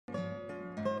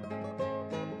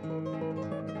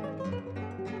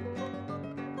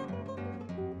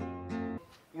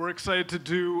We're excited to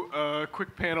do a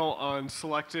quick panel on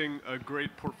selecting a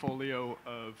great portfolio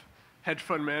of hedge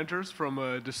fund managers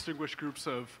from distinguished groups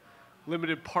of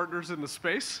limited partners in the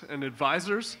space and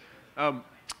advisors.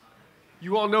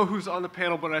 You all know who's on the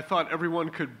panel, but I thought everyone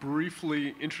could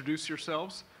briefly introduce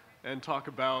yourselves and talk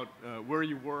about where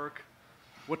you work,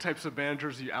 what types of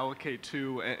managers you allocate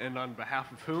to, and on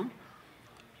behalf of whom.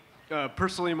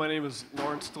 Personally, my name is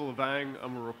Lawrence Delevigne.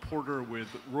 I'm a reporter with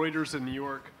Reuters in New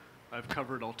York. I've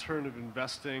covered alternative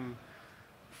investing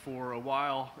for a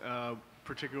while,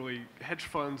 particularly hedge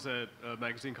funds at a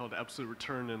magazine called Absolute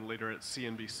Return and later at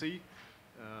CNBC.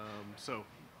 So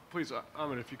please,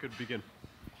 Amit, if you could begin.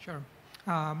 Sure.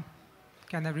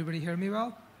 Can everybody hear me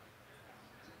well?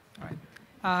 All right.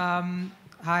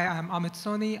 Hi, I'm Amit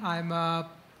Soni. I'm a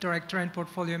director and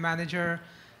portfolio manager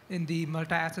in the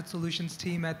multi-asset solutions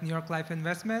team at New York Life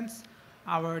Investments.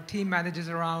 Our team manages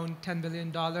around $10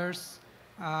 billion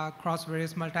across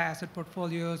various multi-asset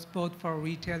portfolios, both for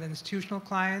retail and institutional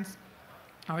clients.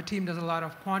 Our team does a lot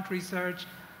of quant research.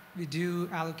 We do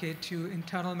allocate to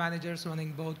internal managers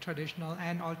running both traditional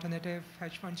and alternative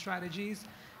hedge fund strategies.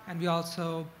 And we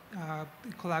also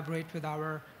collaborate with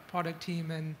our product team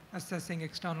in assessing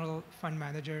external fund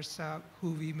managers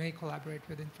who we may collaborate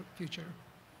with in future.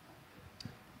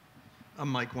 I'm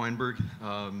Mike Weinberg.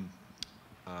 Well,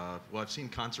 I've seen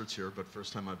concerts here, but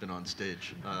first time I've been on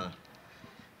stage.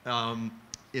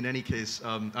 In any case,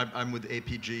 I'm with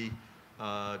APG,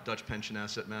 Dutch pension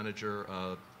asset manager.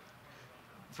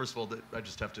 First of all, I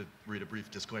just have to read a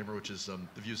brief disclaimer, which is the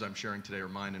views I'm sharing today are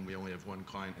mine, and we only have one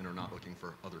client and are not looking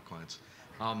for other clients.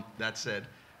 That said,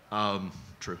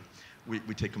 true.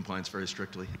 We take compliance very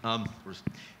strictly.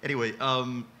 Anyway,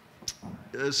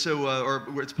 it's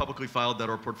publicly filed that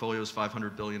our portfolio is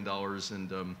 $500 billion,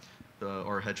 and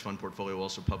our hedge fund portfolio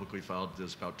also publicly filed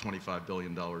is about $25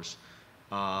 billion.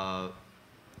 I'll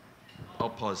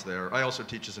pause there. I also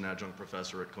teach as an adjunct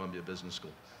professor at Columbia Business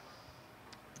School.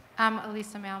 I'm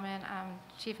Elisa Mailman. I'm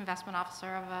Chief Investment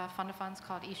Officer of a fund of funds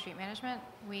called E Street Management.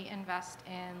 We invest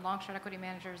in long-short equity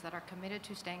managers that are committed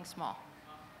to staying small.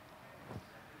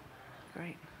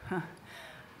 Great.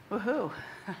 Woohoo.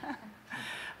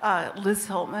 Liz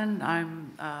Hilpman.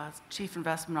 I'm Chief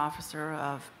Investment Officer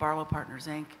of Barlow Partners,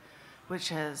 Inc., which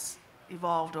has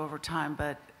evolved over time,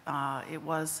 but it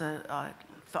was a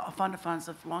fund of funds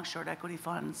of long-short equity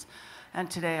funds. And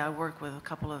today I work with a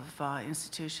couple of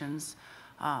institutions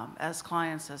as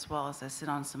clients, as well as I sit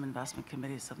on some investment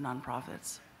committees of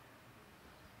nonprofits.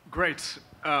 Great.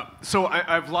 So I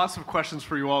have lots of questions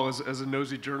for you all as a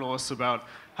nosy journalist about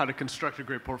how to construct a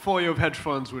great portfolio of hedge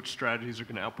funds, which strategies are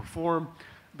going to outperform.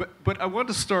 But I want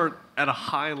to start at a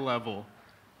high level.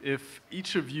 If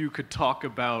each of you could talk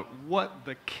about what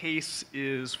the case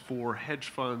is for hedge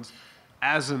funds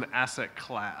as an asset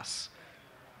class.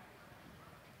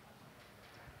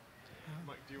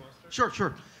 Mike, do you want to start?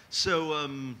 Sure. So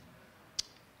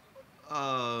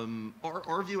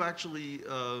our view actually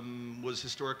was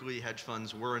historically hedge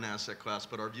funds were an asset class,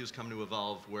 but our views come to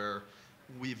evolve where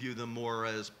we view them more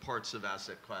as parts of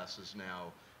asset classes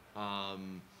now.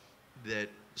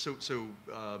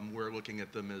 We're looking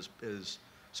at them as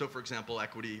so, for example,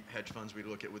 equity hedge funds we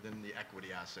look at within the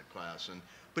equity asset class,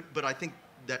 but I think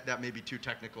that may be too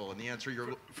technical. And the answer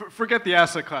you're forget the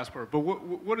asset class part. But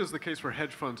what is the case for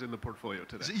hedge funds in the portfolio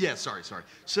today? Yeah, sorry.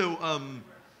 So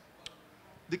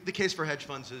the case for hedge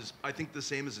funds is, I think, the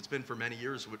same as it's been for many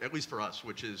years, at least for us,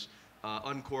 which is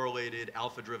uncorrelated,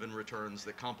 alpha-driven returns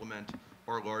that complement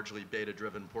our largely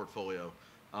beta-driven portfolio.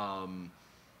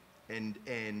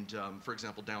 For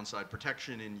example, downside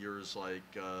protection in years like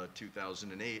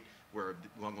 2008, where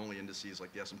long-only indices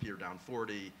like the S&P are down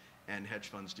 40, and hedge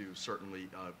funds do certainly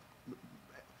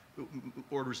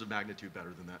orders of magnitude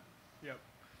better than that. Yeah.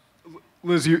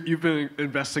 Liz, you've been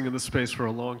investing in this space for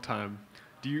a long time.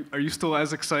 Are you still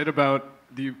as excited about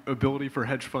the ability for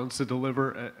hedge funds to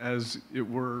deliver as it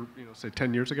were, say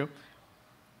 10 years ago?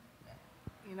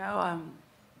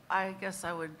 I guess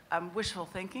I'm wishful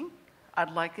thinking.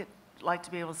 I'd like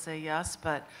to be able to say yes,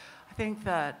 but I think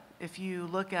that if you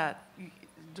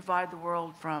divide the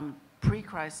world from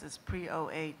pre-crisis,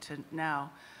 pre-08 to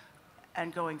now,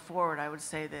 and going forward, I would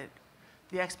say that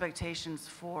the expectations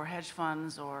for hedge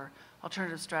funds or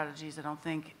alternative strategies, I don't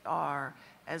think are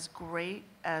as great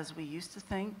as we used to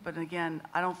think. But again,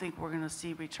 I don't think we're going to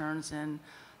see returns in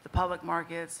the public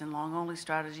markets and long-only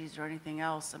strategies or anything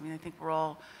else. I mean, I think we're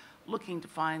all looking to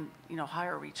find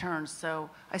higher returns. So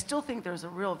I still think there's a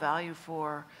real value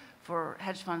for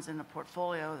hedge funds in the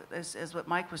portfolio. As what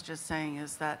Mike was just saying,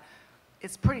 is that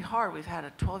it's pretty hard. We've had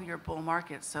a 12-year bull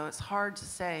market, so it's hard to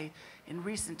say in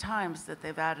recent times that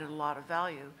they've added a lot of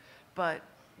value. But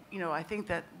I think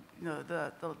that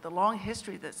the long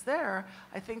history that's there,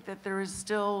 I think that there is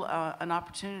still an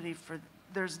opportunity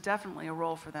there's definitely a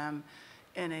role for them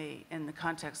in the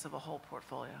context of a whole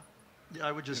portfolio. Yeah,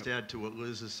 I would just add to what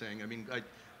Liz is saying. I mean,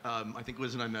 I think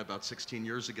Liz and I met about 16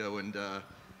 years ago, and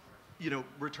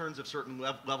returns of certain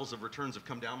levels of returns have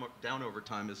come down over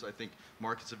time as I think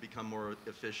markets have become more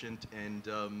efficient,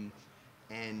 and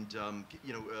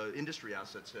industry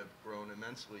assets have grown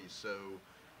immensely. So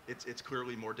it's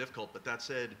clearly more difficult. But that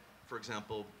said, for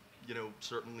example,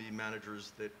 certainly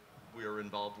managers that we are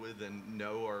involved with and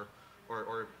know are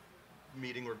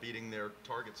meeting or beating their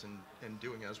targets and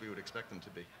doing as we would expect them to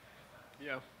be.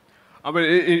 Yeah. I mean,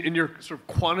 in your sort of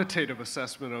quantitative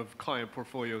assessment of client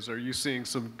portfolios, are you seeing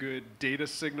some good data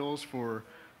signals for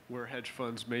where hedge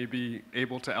funds may be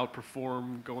able to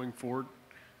outperform going forward?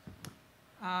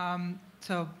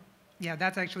 So, yeah,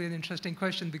 that's actually an interesting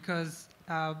question because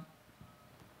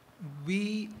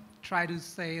we try to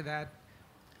say that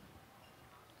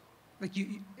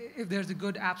if there's a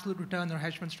good absolute return or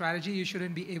hedge fund strategy, you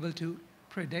shouldn't be able to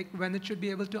predict when it should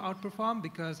be able to outperform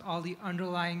because all the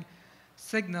underlying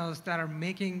signals that are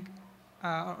making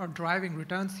or driving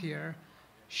returns here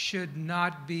should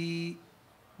not be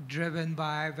driven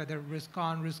by whether risk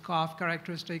on, risk off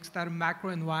characteristics that a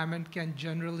macro environment can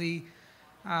generally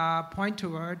point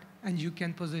toward, and you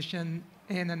can position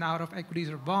in and out of equities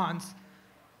or bonds.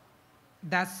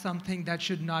 That's something that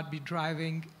should not be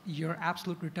driving your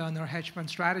absolute return or hedge fund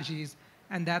strategies.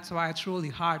 And that's why it's really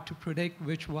hard to predict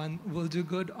which one will do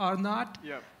good or not.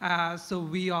 Yep. So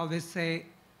we always say,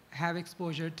 have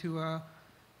exposure to a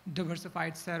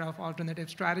diversified set of alternative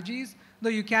strategies. Though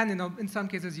you can, in some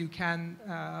cases, you can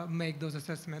make those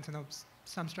assessments.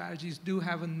 Some strategies do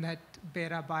have a net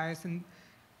beta bias, and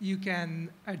you can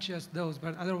adjust those.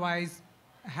 But otherwise,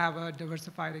 have a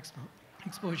diversified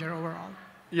exposure overall.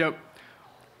 Yep.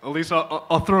 Elisa,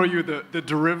 I'll throw you the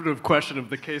derivative question of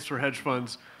the case for hedge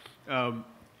funds.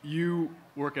 You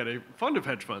work at a fund of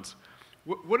hedge funds.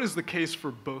 What is the case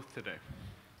for both today?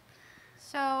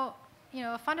 So,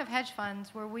 a fund of hedge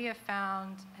funds where we have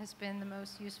found has been the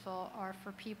most useful are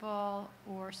for people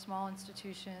or small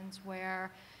institutions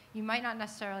where you might not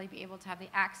necessarily be able to have the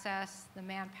access, the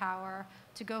manpower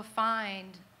to go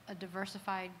find a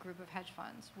diversified group of hedge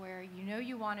funds where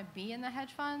you want to be in the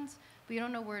hedge funds, but you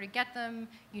don't know where to get them.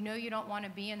 You don't want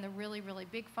to be in the really, really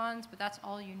big funds, but that's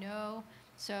all you know.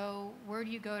 So where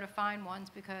do you go to find ones?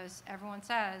 Because everyone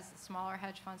says smaller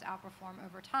hedge funds outperform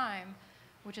over time,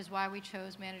 which is why we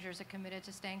chose managers that committed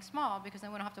to staying small, because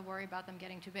then we don't have to worry about them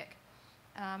getting too big.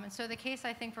 And so the case,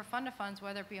 I think, for fund of funds,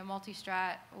 whether it be a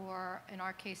multi-strat or, in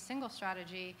our case, single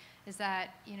strategy, is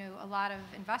that a lot of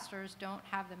investors don't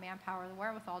have the manpower or the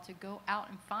wherewithal to go out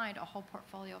and find a whole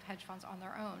portfolio of hedge funds on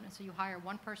their own. And so you hire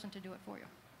one person to do it for you.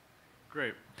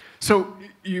 Great. So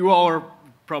you all are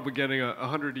probably getting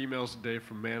 100 emails a day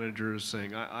from managers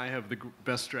saying, I have the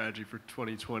best strategy for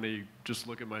 2020. Just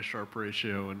look at my Sharpe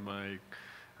ratio and my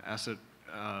asset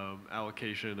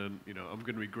allocation, and I'm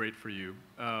going to be great for you.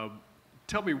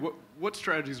 Tell me, what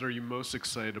strategies are you most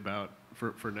excited about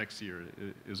for next year?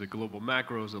 Is it global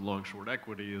macro? Is it long short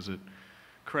equity? Is it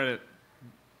credit?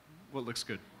 What looks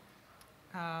good?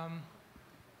 Yeah.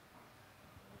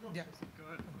 Go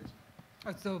ahead,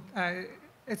 please. So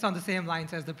it's on the same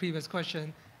lines as the previous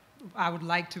question. I would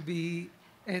like to be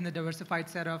in a diversified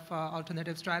set of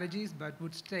alternative strategies, but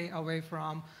would stay away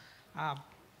from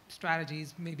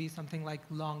strategies, maybe something like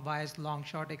long bias, long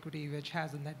short equity, which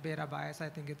has a net beta bias. I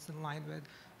think it's in line with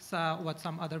what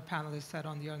some other panelists said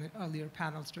on the earlier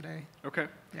panels today. Okay.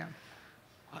 Yeah.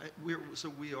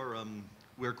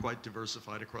 We're quite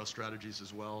diversified across strategies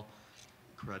as well.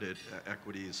 Credit,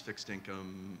 equities, fixed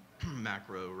income,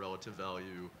 macro, relative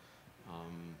value,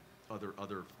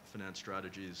 other finance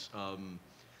strategies.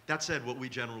 That said, what we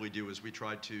generally do is we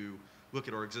try to look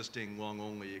at our existing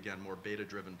long-only, again, more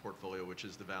beta-driven portfolio, which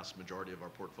is the vast majority of our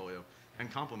portfolio,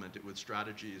 and complement it with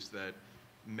strategies that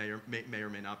may or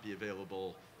may not be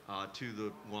available to the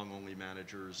long-only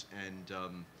managers.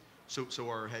 And so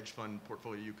our hedge fund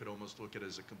portfolio, you could almost look at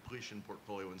as a completion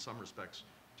portfolio in some respects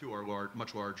to our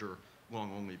much larger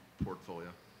long-only portfolio.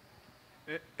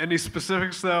 Any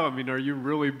specifics, though? I mean, are you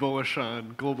really bullish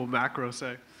on global macro,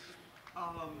 say?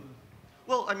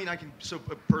 Well, I mean, so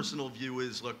a personal view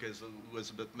is, look, as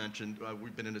Elizabeth mentioned,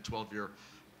 we've been in a 12-year,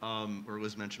 or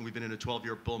Liz mentioned, we've been in a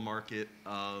 12-year bull market,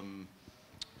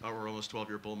 or almost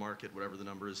 12-year bull market, whatever the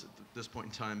number is at this point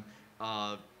in time.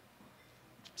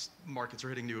 Markets are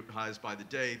hitting new highs by the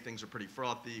day. Things are pretty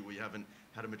frothy. We haven't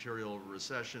had a material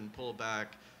recession, pullback,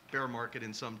 bear market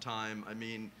in some time. I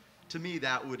mean, to me,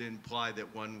 that would imply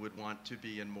that one would want to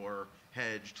be in more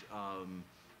hedged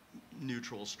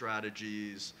neutral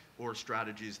strategies or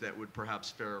strategies that would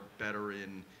perhaps fare better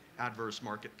in adverse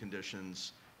market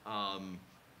conditions.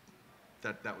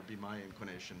 That would be my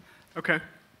inclination. Okay.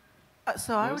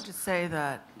 So I would just say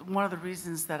that one of the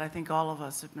reasons that I think all of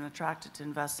us have been attracted to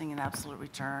investing in absolute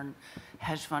return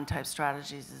hedge fund type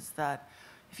strategies is that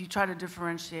if you try to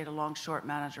differentiate a long-short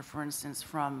manager, for instance,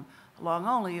 from long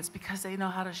only, it's because they know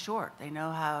how to short. They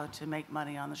know how to make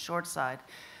money on the short side.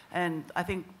 And I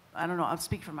think, I don't know, I'll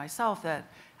speak for myself,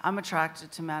 that I'm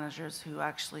attracted to managers who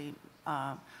actually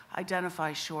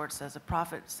identify shorts as a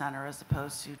profit center as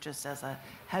opposed to just as a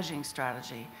hedging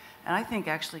strategy. And I think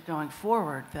actually going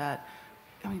forward that,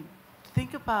 I mean,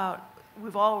 think about, we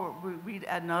read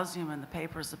ad nauseum in the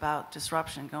papers about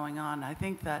disruption going on. I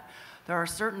think that there are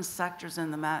certain sectors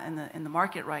in the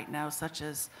market right now, such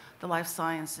as the life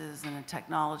sciences and the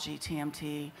technology,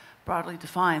 TMT, broadly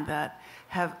defined, that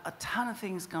have a ton of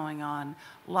things going on,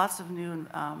 lots of new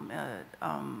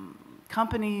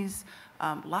companies,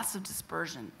 lots of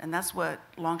dispersion. And that's what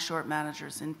long-short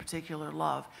managers in particular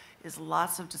love, is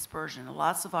lots of dispersion,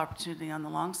 lots of opportunity on the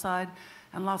long side,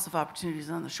 and lots of opportunities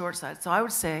on the short side. So I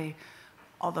would say,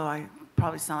 although I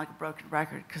probably sound like a broken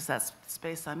record because that's the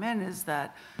space I'm in, is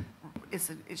that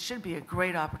it should be a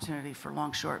great opportunity for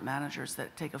long-short managers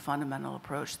that take a fundamental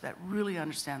approach, that really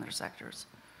understand their sectors.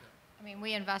 I mean,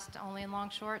 we invest only in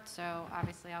long-short, so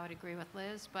obviously I would agree with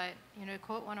Liz, but you know, to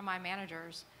quote one of my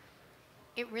managers,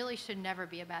 it really should never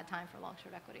be a bad time for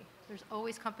long-short equity. There's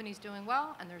always companies doing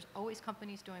well, and there's always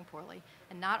companies doing poorly.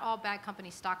 And not all bad company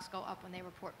stocks go up when they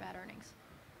report bad earnings.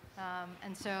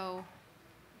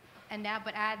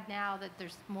 But add now that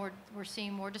there's more, we're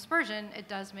seeing more dispersion, it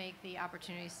does make the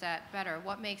opportunity set better.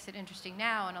 What makes it interesting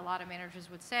now, and a lot of managers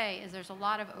would say, is there's a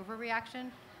lot of overreaction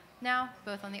now,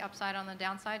 both on the upside and on the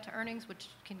downside to earnings, which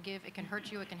it can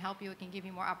hurt you, it can help you, it can give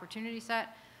you more opportunity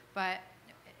set. But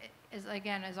as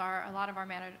a lot of our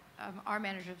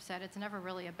managers have said, it's never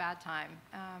really a bad time.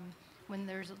 When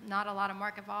there's not a lot of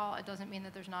market vol, it doesn't mean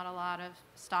that there's not a lot of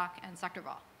stock and sector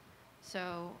vol.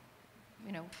 So,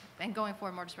 you know, and going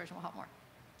forward, more dispersion will help more.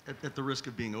 At the risk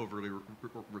of being overly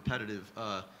repetitive,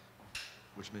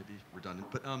 which may be redundant,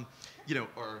 but you know,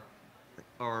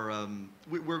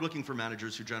 we're looking for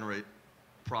managers who generate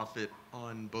profit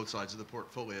on both sides of the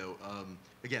portfolio.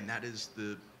 Again, that is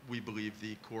we believe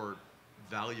the core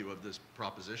value of this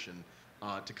proposition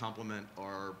to complement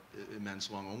our immense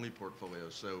long-only portfolio.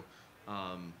 So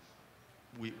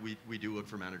we do look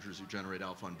for managers who generate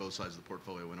alpha on both sides of the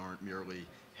portfolio and aren't merely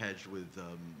hedged with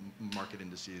market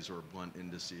indices or blunt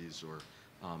indices or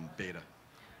beta.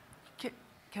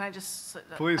 Can I just,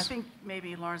 Please. I think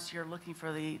maybe, Lawrence, you're looking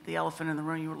for the elephant in the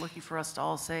room. You were looking for us to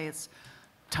all say it's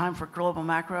time for global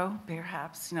macro,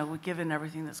 perhaps. You know, given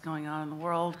everything that's going on in the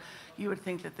world, you would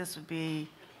think that this would be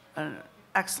an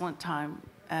excellent time.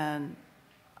 And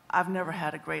I've never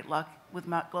had a great luck with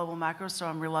global macro, so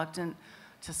I'm reluctant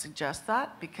to suggest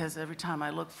that, because every time I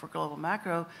look for global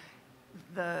macro,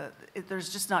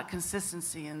 there's just not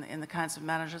consistency in the kinds of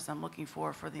managers I'm looking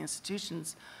for the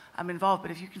institutions I'm involved.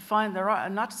 But if you can find,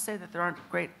 not to say that there aren't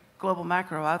great global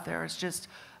macro out there, it's just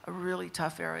a really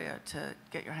tough area to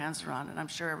get your hands around, and I'm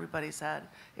sure everybody's had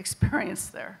experience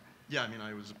there. Yeah, I mean,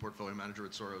 I was a portfolio manager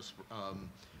at Soros,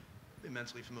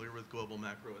 immensely familiar with global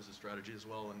macro as a strategy as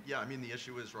well. And yeah, I mean, the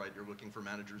issue is, right, you're looking for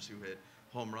managers who hit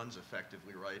home runs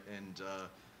effectively, right? And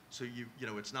so you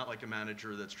know, it's not like a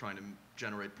manager that's trying to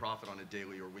generate profit on a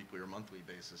daily or weekly or monthly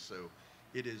basis. So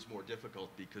it is more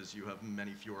difficult because you have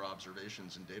many fewer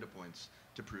observations and data points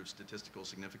to prove statistical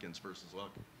significance versus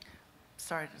luck.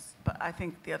 Sorry, but I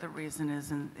think the other reason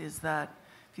is that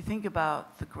if you think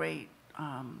about the great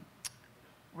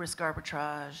risk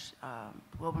arbitrage,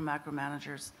 global macro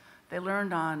managers, they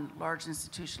learned on large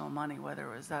institutional money,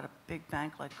 whether it was at a big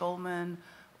bank like Goldman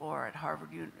or at Harvard,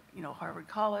 Harvard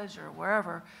College or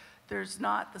wherever. There's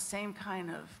not the same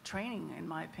kind of training, in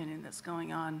my opinion, that's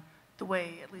going on the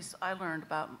way at least I learned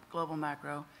about global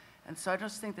macro. And so I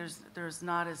just think there's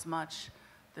not as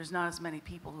many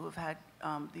people who have had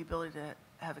the ability to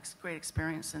have great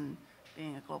experience in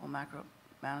being a global macro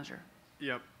manager.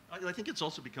 Yep. I think it's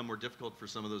also become more difficult for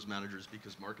some of those managers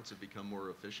because markets have become more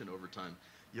efficient over time.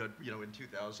 You know, in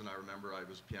 2000, I remember I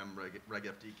was PM, Reg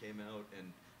FD came out,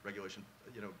 and regulation,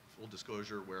 full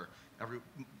disclosure, where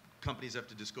companies have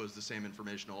to disclose the same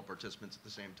information to all participants at the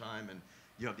same time. And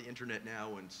you have the internet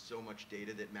now and so much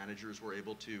data that managers were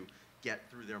able to get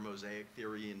through their mosaic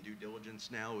theory, and due diligence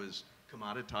now is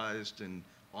commoditized and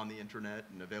on the internet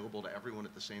and available to everyone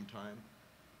at the same time.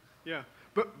 Yeah.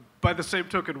 But by the same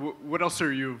token, what else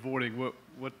are you avoiding?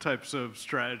 What types of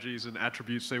strategies and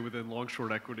attributes, say, within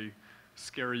long-short equity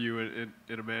scare you in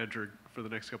a manager for the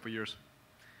next couple of years?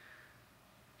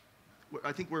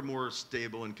 I think we're more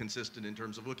stable and consistent in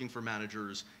terms of looking for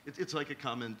managers. It's like a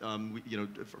comment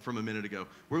from a minute ago.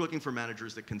 We're looking for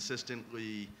managers that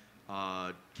consistently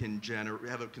can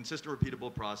have a consistent,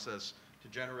 repeatable process to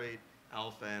generate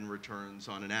alpha and returns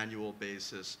on an annual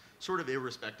basis, sort of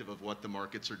irrespective of what the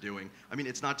markets are doing. I mean,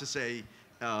 it's not to say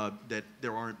that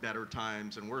there aren't better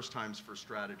times and worse times for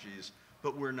strategies,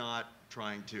 but we're not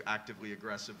trying to actively,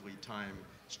 aggressively time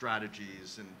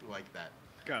strategies and like that.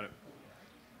 Got it.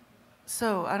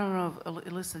 So I don't know,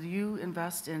 Elisa, do you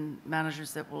invest in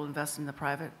managers that will invest in the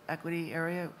private equity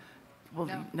area? Well,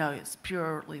 no, it's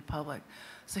purely public.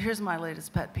 So here's my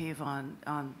latest pet peeve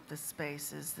on this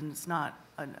space is, and it's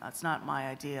not my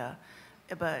idea,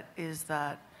 but is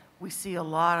that we see a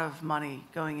lot of money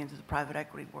going into the private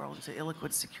equity world, into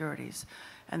illiquid securities,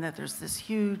 and that there's this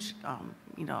huge,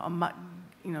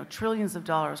 trillions of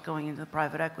dollars going into the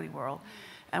private equity world.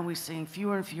 And we're seeing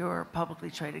fewer and fewer publicly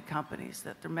traded companies,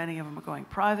 that many of them are going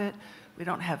private. We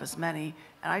don't have as many.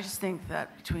 And I just think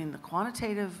that between the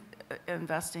quantitative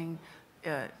investing,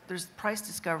 there's price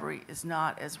discovery is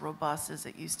not as robust as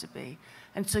it used to be.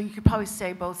 And so you could probably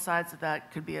say both sides of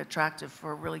that could be attractive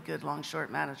for really good long-short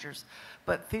managers.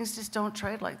 But things just don't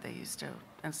trade like they used to.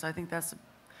 And so I think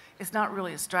it's not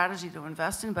really a strategy to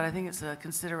invest in, but I think it's a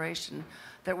consideration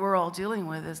that we're all dealing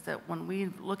with, is that when we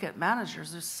look at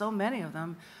managers, there's so many of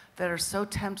them that are so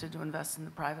tempted to invest in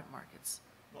the private markets.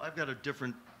 Well, I've got a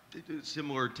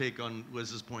similar take on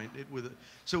Liz's point.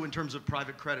 So in terms of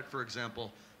private credit, for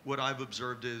example, what I've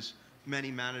observed is many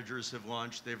managers have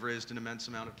launched, they've raised an immense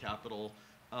amount of capital.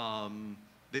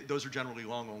 Those are generally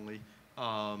long only.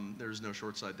 There's no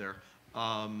short side there.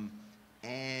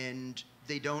 And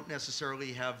they don't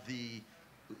necessarily have the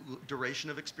duration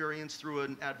of experience through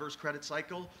an adverse credit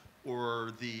cycle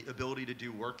or the ability to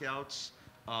do workouts.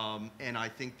 And I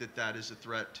think that is a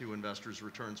threat to investors'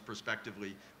 returns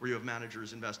prospectively, where you have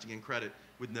managers investing in credit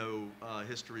with no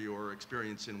history or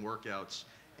experience in workouts.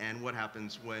 And what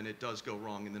happens when it does go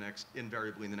wrong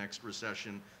invariably in the next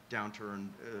recession, downturn,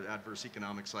 adverse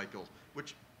economic cycle,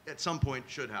 which at some point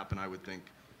should happen, I would think.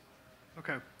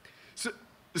 Okay.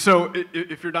 So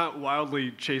if you're not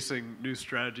wildly chasing new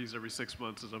strategies every 6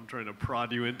 months, as I'm trying to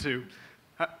prod you into,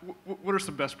 what are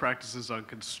some best practices on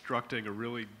constructing a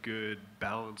really good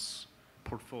balanced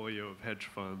portfolio of hedge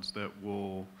funds that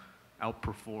will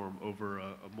outperform over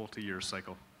a multi-year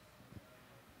cycle?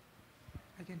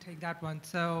 I can take that one.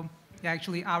 So yeah,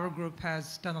 actually, our group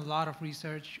has done a lot of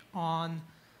research on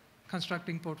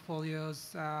constructing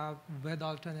portfolios with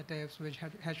alternatives, which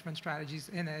have hedge fund strategies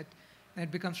in it. And it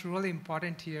becomes really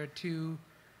important here to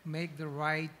make the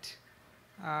right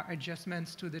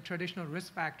adjustments to the traditional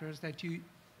risk factors that you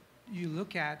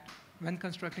look at when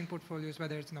constructing portfolios,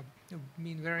 whether it's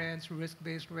mean variance,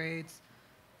 risk-based rates,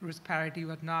 risk parity,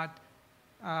 whatnot.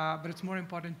 But it's more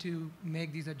important to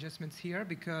make these adjustments here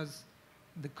because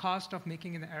the cost of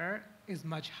making an error is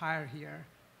much higher here.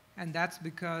 And that's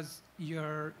because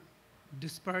your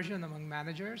dispersion among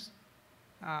managers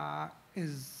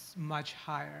is much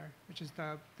higher, which is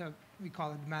we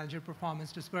call it manager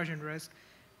performance dispersion risk.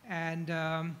 And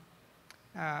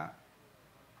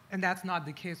that's not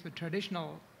the case with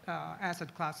traditional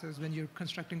asset classes when you're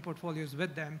constructing portfolios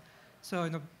with them. So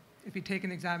if you take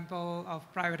an example of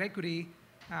private equity,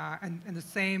 and the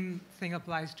same thing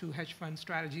applies to hedge fund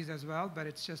strategies as well, but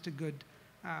it's just a good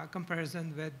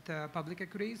comparison with public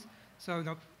equities. So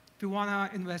if you want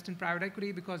to invest in private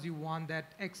equity because you want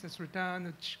that excess return,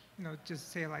 which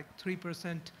just say like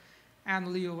 3%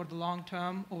 annually over the long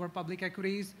term over public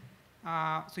equities,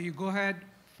 so you go ahead,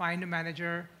 find a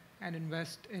manager, and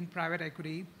invest in private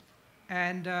equity,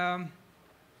 and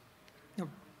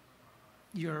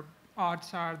your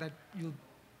odds are that you'll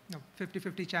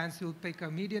 50-50 chance you'll pick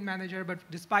a median manager, but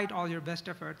despite all your best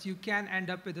efforts, you can end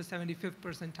up with a 75th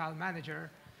percentile manager.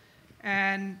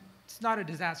 And it's not a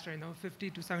disaster, 50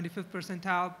 to 75th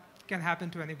percentile can happen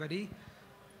to anybody.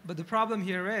 But the problem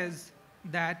here is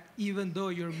that even though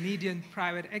your median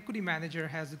private equity manager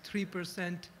has a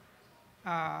 3%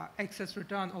 excess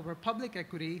return over public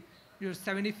equity, your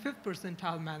 75th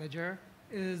percentile manager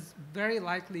is very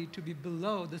likely to be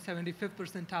below the 75th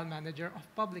percentile manager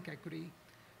of public equity.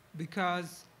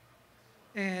 Because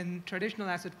in traditional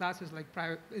asset classes like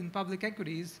in public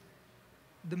equities,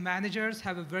 the managers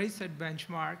have a very set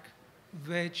benchmark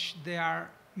which they are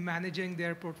managing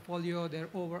their portfolio, their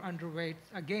over-underweight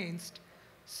against.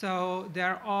 So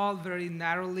they're all very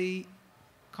narrowly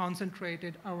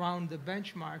concentrated around the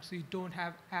benchmark, so you don't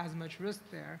have as much risk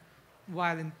there.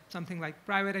 While in something like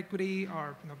private equity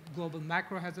or global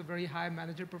macro has a very high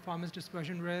manager performance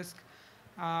dispersion risk.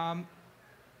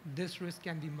 this risk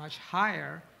can be much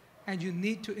higher, and you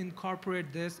need to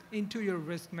incorporate this into your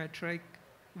risk metric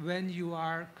when you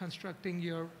are constructing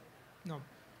your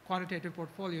quantitative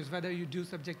portfolios. Whether you do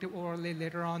subjective overlay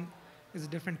later on is a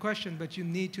different question, but you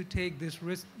need to take this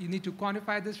risk, you need to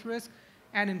quantify this risk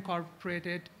and incorporate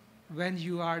it when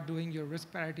you are doing your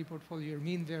risk parity portfolio, your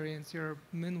mean variance, your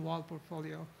min vol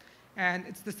portfolio. And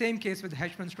it's the same case with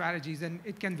hedge fund strategies, and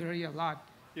it can vary a lot.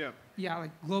 Yeah. Yeah,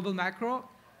 like global macro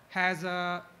has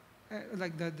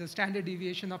like the standard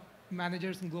deviation of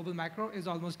managers in global macro is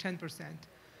almost 10%.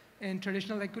 In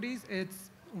traditional equities, it's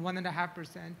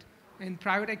 1.5%. In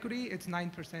private equity, it's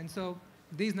 9%. So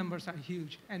these numbers are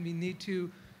huge, and we need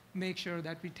to make sure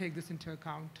that we take this into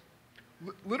account.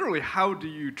 Literally, how do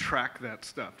you track that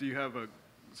stuff? Do you have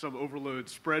some overload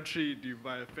spreadsheet? Do you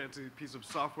buy a fancy piece of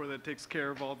software that takes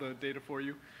care of all the data for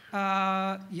you?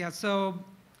 Yeah, so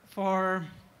for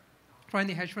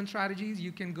any hedge fund strategies,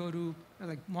 you can go to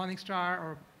like Morningstar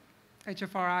or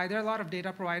HFRI. There are a lot of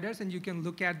data providers, and you can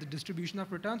look at the distribution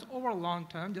of returns over a long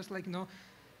term. Just like,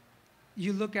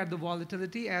 you look at the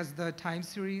volatility as the time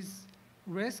series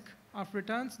risk of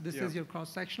returns. This is your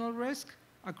cross-sectional risk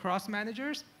across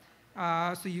managers.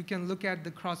 So you can look at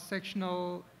the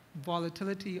cross-sectional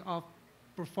volatility of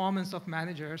performance of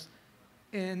managers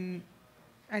in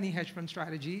any hedge fund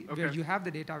strategy where you have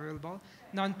the data available.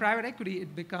 Now in private equity,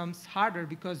 it becomes harder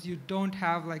because you don't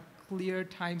have like clear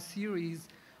time series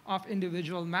of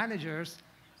individual managers.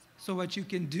 So what you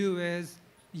can do is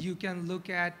you can look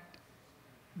at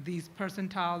these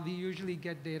percentile. We usually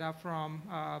get data from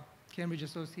Cambridge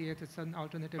Associates. It's an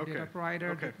alternative data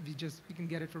provider. We can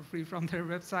get it for free from their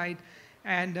website.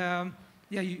 And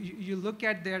you look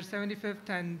at their 75th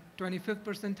and 25th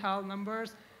percentile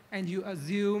numbers, and you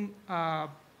assume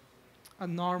a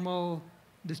normal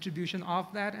distribution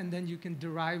of that, and then you can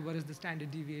derive what is the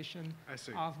standard deviation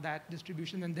of that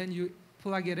distribution, and then you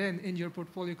plug it in your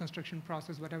portfolio construction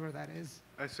process, whatever that is.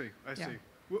 I see.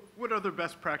 What other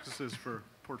best practices for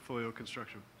portfolio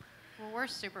construction? Well, we're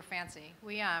super fancy.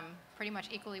 We pretty much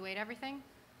equally weight everything.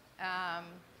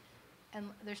 And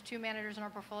there's 2 managers in our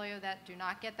portfolio that do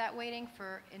not get that weighting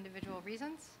for individual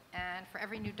reasons. And for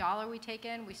every new dollar we take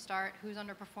in, we start who's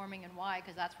underperforming and why,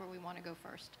 because that's where we want to go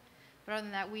first. But other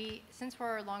than that, since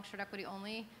we're long short equity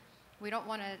only, we don't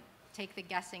want to take the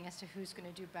guessing as to who's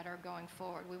going to do better going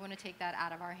forward. We want to take that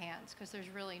out of our hands because there's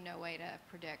really no way to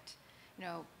predict.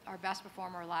 Our best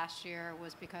performer last year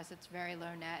was because it's very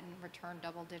low net and returned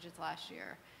double digits last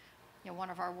year. One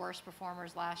of our worst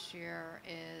performers last year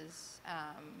is,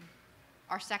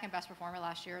 our second best performer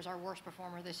last year is our worst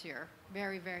performer this year.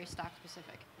 Very, very stock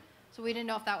specific. So we didn't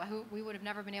know we would have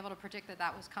never been able to predict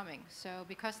that was coming. So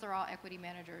because they're all equity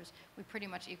managers, we pretty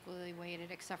much equally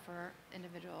weighted except for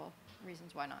individual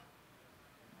reasons why not.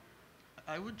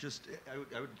 I'm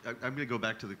going to go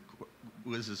back to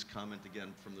Liz's comment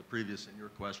again from the previous in your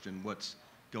question, what's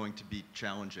going to be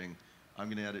challenging. I'm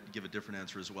going to give a different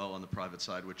answer as well on the private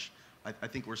side, which I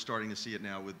think we're starting to see it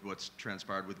now with what's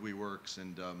transpired with WeWorks.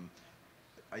 And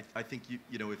I think,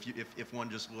 if one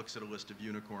just looks at a list of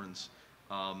unicorns,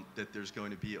 that there's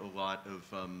going to be a lot of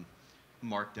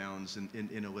markdowns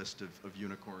in a list of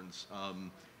unicorns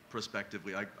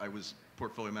prospectively. I was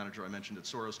portfolio manager, I mentioned, at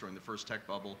Soros during the first tech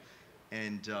bubble.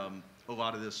 And a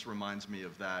lot of this reminds me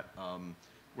of that,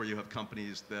 where you have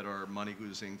companies that are money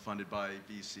losing, funded by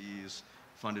VCs,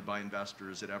 funded by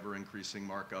investors at ever increasing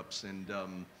markups, and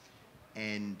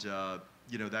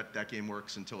that game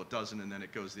works until it doesn't, and then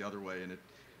it goes the other way, and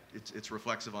it's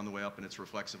reflexive on the way up and it's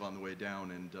reflexive on the way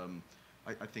down, and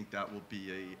I think that will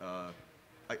be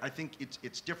I think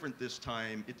it's different this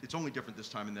time. It's only different this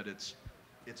time in that it's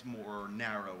more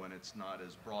narrow and it's not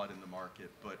as broad in the market,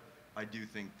 but I do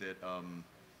think that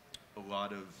a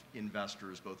lot of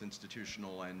investors, both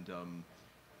institutional and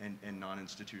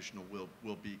non-institutional,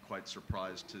 will be quite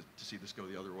surprised to see this go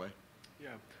the other way.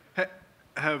 Yeah.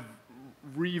 Have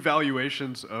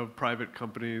revaluations of private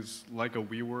companies like a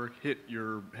WeWork hit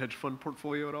your hedge fund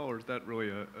portfolio at all, or is that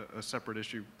really a separate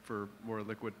issue for more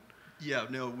liquid? Yeah,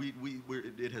 no,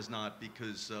 it has not,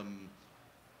 because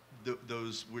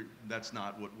that's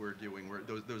not what we're doing.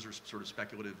 Those are sort of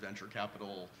speculative venture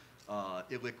capital,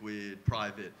 illiquid,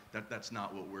 private. That's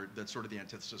not that's sort of the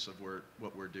antithesis of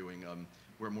what we're doing.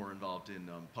 We're more involved in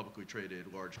publicly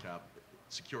traded large cap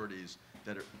securities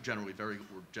that are generally very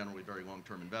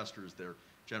long-term investors. There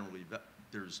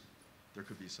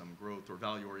could be some growth or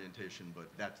value orientation,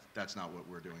 but that's not what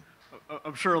we're doing.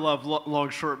 I'm sure a lot of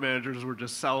long-short managers were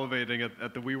just salivating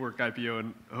at the WeWork IPO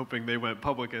and hoping they went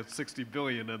public at $60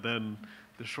 billion and then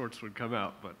the shorts would come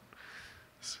out, but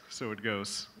so it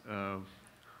goes.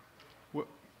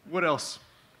 What else?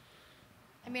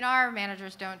 I mean, our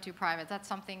managers don't do private. That's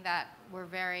something that we're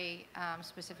very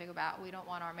specific about. We don't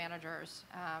want our managers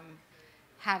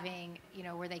having,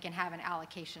 where they can have an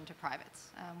allocation to privates.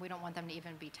 We don't want them to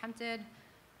even be tempted.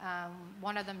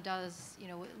 One of them does,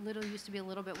 little used to be a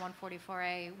little bit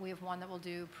 144A. We have one that will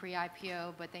do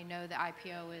pre-IPO, but they know the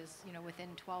IPO is, within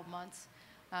 12 months.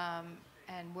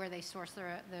 And where they source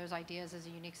those ideas is a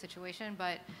unique situation.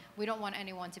 But we don't want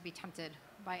anyone to be tempted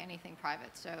by anything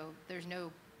private. So there's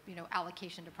no,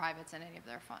 allocation to privates in any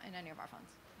of our funds.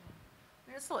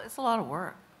 It's a lot of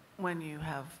work when you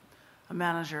have a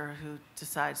manager who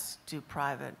decides to do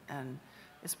private, and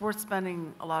it's worth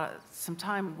spending some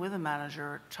time with a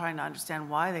manager trying to understand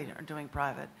why they are doing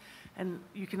private. And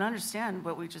you can understand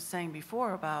what we were just saying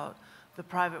before about the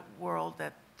private world,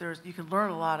 that you can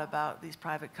learn a lot about these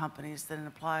private companies that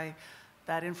apply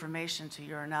that information to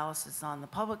your analysis on the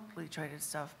publicly traded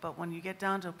stuff. But when you get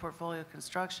down to portfolio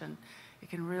construction, it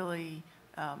can really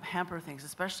hamper things,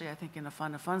 especially I think in a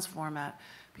fund of funds format,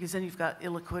 because then you've got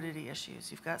illiquidity issues,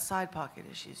 you've got side pocket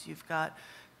issues, you've got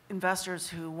investors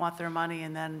who want their money,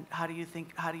 and then how do you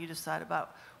decide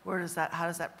about how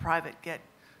does that private get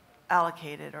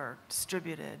allocated or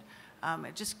distributed?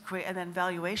 It just and then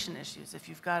valuation issues. If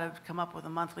you've got to come up with a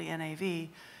monthly NAV,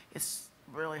 it's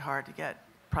really hard to get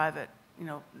private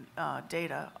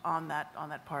data on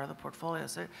that part of the portfolio.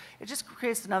 So it just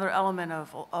creates another element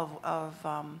of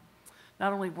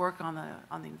not only work on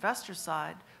the investor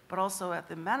side, but also at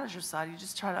the manager side. You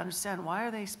just try to understand, why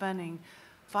are they spending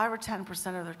 5 or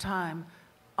 10% of their time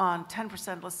on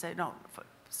 10%, let's say,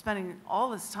 spending all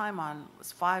this time on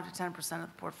 5 to 10% of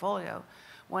the portfolio,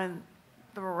 when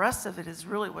the rest of it is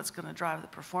really what's going to drive the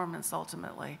performance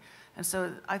ultimately. And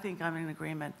so I think I'm in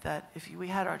agreement that if we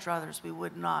had our druthers, we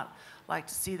would not like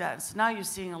to see that. And so now you're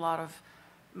seeing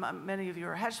many of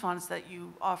your hedge funds that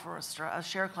you offer a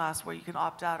share class where you can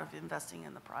opt out of investing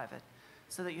in the private,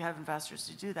 so that you have investors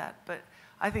to do that. But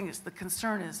I think the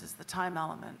concern is the time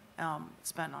element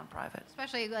spent on private.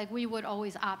 Especially, we would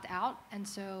always opt out, and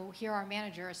so here our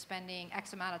manager is spending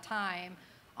X amount of time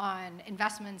on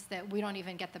investments that we don't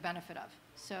even get the benefit of.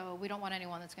 So we don't want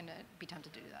anyone that's going to be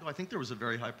tempted to do that. No, I think there was a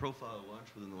very high-profile launch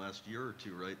within the last year or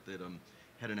two, right, that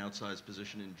had an outsized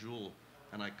position in Juul,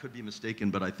 and I could be mistaken,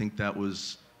 but I think that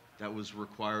was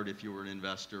required if you were an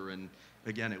investor. And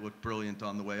again, it looked brilliant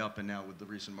on the way up, and now with the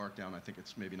recent markdown, I think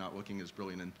it's maybe not looking as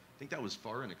brilliant. And I think that was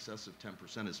far in excess of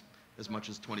 10%, as much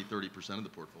as 20-30% of the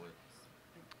portfolio.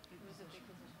 It was a big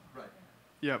position. Right.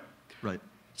 Yep. Right.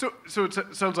 So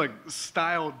it sounds like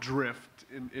style drift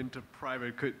into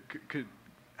private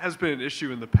has been an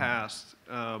issue in the past.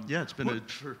 Yeah, it's been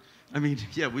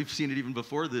we've seen it even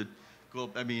before the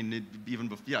globe.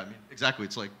 Exactly.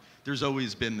 It's like there's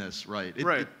always been this, right?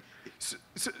 Right.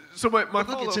 So my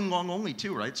look, it's in long only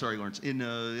too, right? Sorry, Lawrence.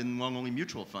 In long only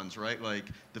mutual funds, right? Like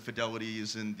the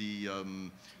Fidelities and the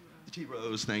T.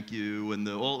 Rose, thank you, and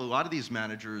a lot of these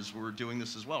managers were doing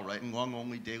this as well, right? In long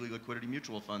only daily liquidity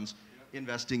mutual funds,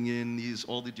 investing in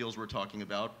all the deals we're talking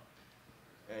about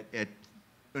at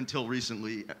until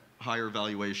recently higher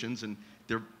valuations. And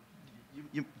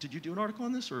did you do an article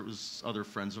on this, or it was other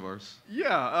friends of ours?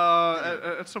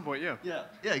 Yeah, at some point, yeah.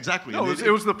 Yeah, exactly. No, it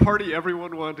was the party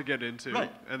everyone wanted to get into,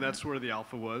 right. And that's where the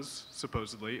alpha was,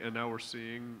 supposedly, and now we're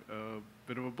seeing a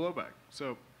bit of a blowback.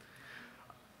 So,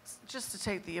 just to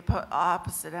take the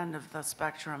opposite end of the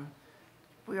spectrum,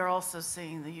 we are also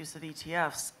seeing the use of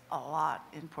ETFs a lot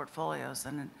in portfolios,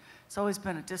 and it's always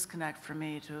been a disconnect for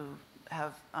me to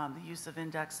have the use of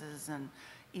indexes and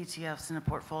ETFs in a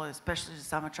portfolio, especially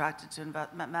as I'm attracted to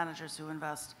managers who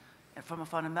invest from a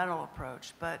fundamental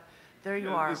approach. But there you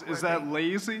are. Is that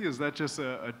lazy? Is that just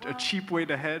a cheap way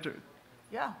to hedge?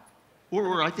 Yeah.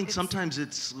 Or I think sometimes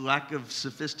it's lack of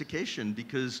sophistication,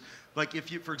 because, like,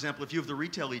 for example, if you have the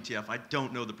retail ETF, I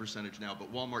don't know the percentage now,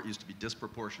 but Walmart used to be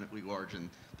disproportionately large in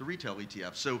the retail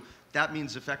ETF. So that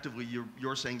means effectively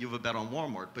you're saying you have a bet on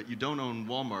Walmart, but you don't own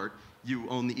Walmart. You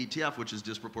own the ETF, which is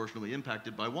disproportionately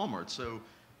impacted by Walmart. So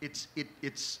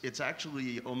it's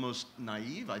actually almost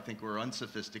naive, I think, or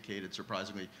unsophisticated,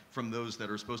 surprisingly, from those that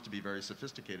are supposed to be very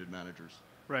sophisticated managers.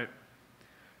 Right.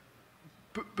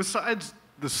 Besides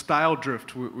the style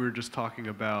drift we were just talking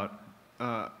about,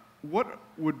 what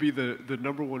would be the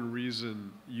number one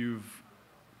reason you've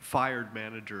fired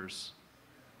managers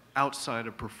outside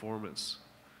of performance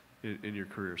in your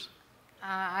careers?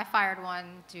 I fired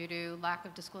one due to lack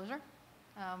of disclosure.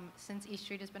 Since E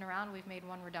Street has been around, we've made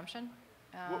one redemption.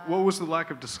 What was the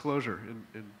lack of disclosure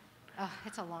in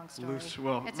it's a long story.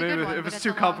 Well, it's maybe a good one, if but it's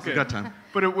too complicated. Got time.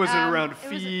 But it wasn't around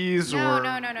fees or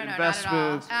no,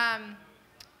 investments? not at all.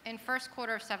 in first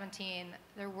quarter of 17,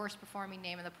 their worst performing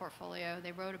name in the portfolio,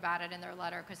 they wrote about it in their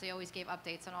letter because they always gave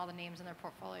updates on all the names in their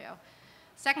portfolio.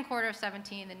 Second quarter of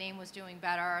 17, the name was doing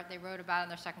better. They wrote about it in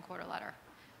their second quarter letter.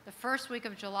 The first week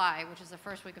of July, which is the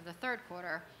first week of the third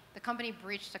quarter, the company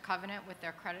breached a covenant with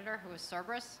their creditor, who was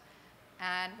Cerberus.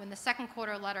 And when the second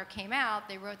quarter letter came out,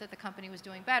 they wrote that the company was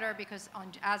doing better because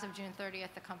as of June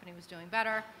 30th, the company was doing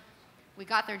better. We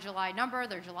got their July number.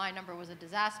 Their July number was a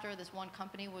disaster. This one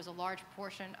company was a large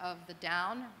portion of the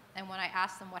down. And when I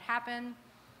asked them what happened,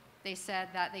 they said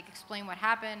that they explained what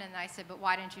happened. And I said, but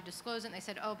why didn't you disclose it? And they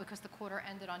said, oh, because the quarter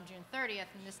ended on June 30th,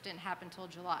 and this didn't happen until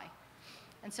July.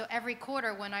 And so every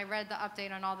quarter, when I read the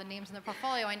update on all the names in the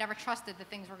portfolio, I never trusted that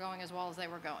things were going as well as they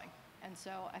were going. And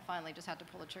so I finally just had to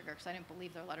pull the trigger because I didn't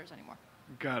believe their letters anymore.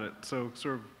 Got it. So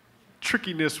sort of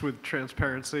trickiness with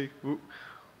transparency.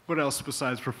 What else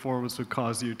besides performance would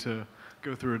cause you to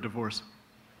go through a divorce?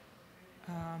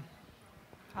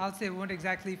 I'll say it won't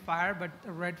exactly fire, but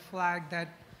a red flag that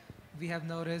we have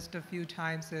noticed a few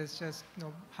times is just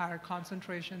higher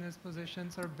concentration in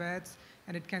positions or bets,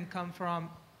 and it can come from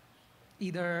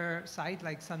either side.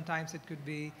 Like sometimes it could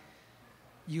be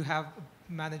you have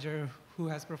a manager who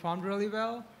has performed really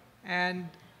well and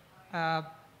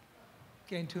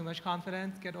gain too much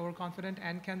confidence, get overconfident,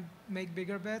 and can make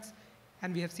bigger bets.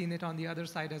 And we have seen it on the other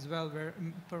side as well, where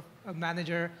a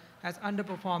manager has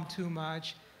underperformed too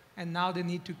much, and now they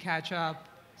need to catch up.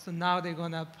 So now they're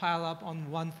going to pile up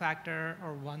on one factor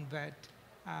or one bet.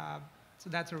 So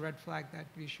that's a red flag that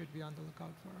we should be on the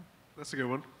lookout for. That's a good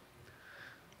one.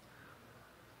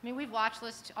 I mean, we've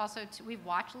we've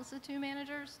watch listed two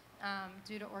managers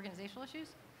due to organizational issues.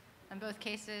 In both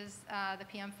cases, the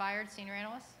PM fired senior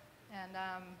analysts, and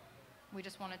we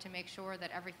just wanted to make sure that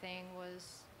everything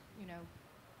was,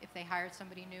 if they hired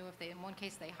somebody new, in one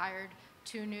case they hired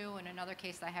two new, in another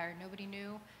case they hired nobody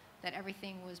new, that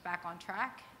everything was back on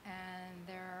track, and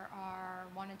there are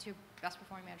 1 and 2 best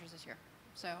performing managers this year.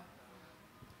 So.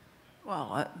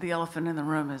 Well, the elephant in the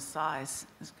room is size,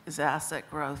 is asset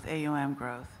growth, AUM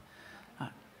growth.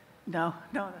 No,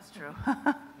 that's true.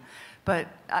 But,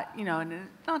 and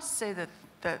not to say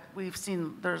that we've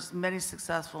seen, there's many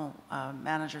successful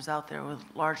managers out there with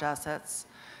large assets,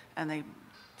 and they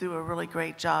do a really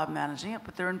great job managing it,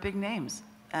 but they're in big names.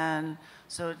 And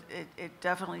so it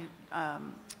definitely,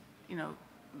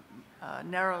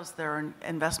 narrows their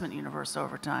investment universe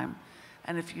over time.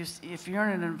 And if you're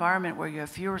in an environment where you have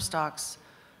fewer stocks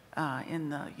in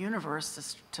the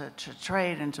universe to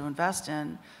trade and to invest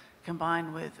in,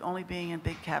 combined with only being in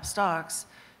big cap stocks,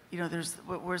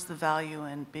 where's the value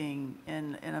in being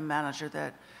in a manager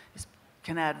that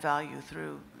can add value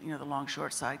through the long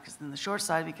short side, because then the short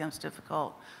side becomes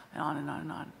difficult, and on and on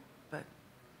and on. But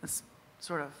it's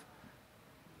sort of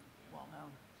well known.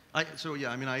 I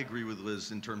agree with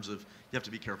Liz in terms of you have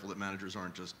to be careful that managers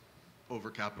aren't just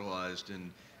overcapitalized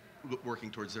and working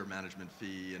towards their management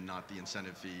fee and not the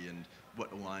incentive fee and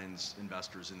what aligns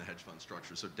investors in the hedge fund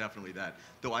structure. So definitely that.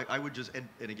 Though I would just, and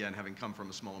again, having come from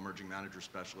a small emerging manager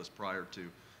specialist prior to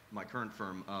my current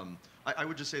firm, I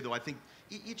would just say, though, I think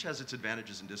each has its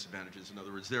advantages and disadvantages. In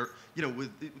other words,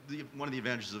 one of the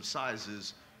advantages of size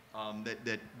is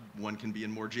that one can be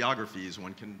in more geographies,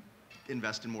 one can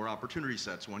invest in more opportunity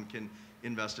sets, one can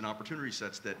invest in opportunity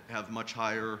sets that have much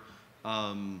higher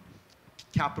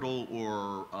capital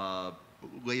or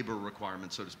labor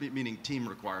requirements, so to speak, meaning team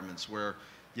requirements, where,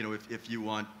 if you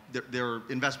want, there are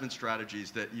investment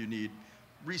strategies that you need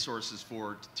resources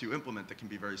to implement that can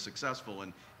be very successful.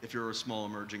 And if you're a small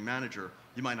emerging manager,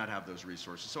 you might not have those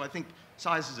resources. So I think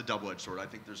size is a double-edged sword. I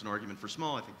think there's an argument for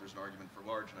small, I think there's an argument for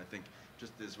large, and I think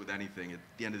just as with anything, at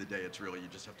the end of the day, it's really, you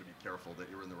just have to be careful that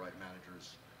you're in the right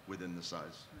managers within the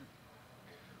size.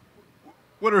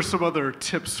 What are some other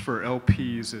tips for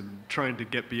LPs in trying to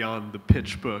get beyond the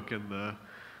pitch book and the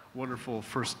wonderful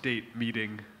first date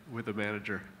meeting with a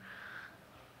manager?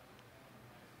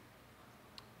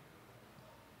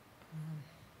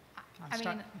 Go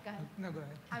ahead. No, go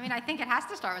ahead. I think it has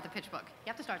to start with the pitch book. You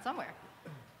have to start somewhere.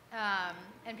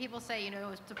 And people say,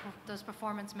 does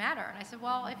performance matter? And I said,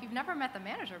 well, if you've never met the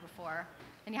manager before,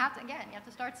 and you have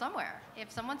to start somewhere.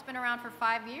 If someone's been around for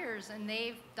 5 years and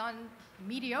they've done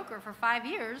mediocre for 5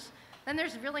 years, then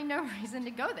there's really no reason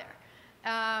to go there.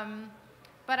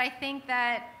 But I think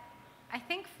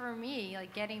for me,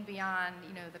 like getting beyond,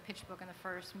 the pitch book in the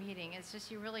first meeting, it's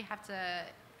just you really have to.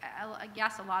 I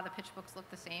guess a lot of the pitch books look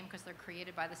the same because they're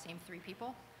created by the same 3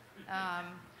 people. But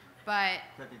I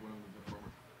think one of them,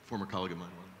 a former colleague of mine.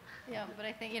 Yeah, but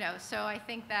I think so I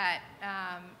think that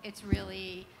it's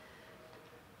really.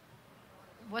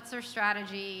 What's their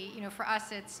strategy? For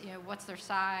us, it's, what's their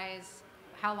size?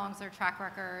 how long's their track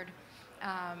record,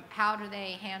 how do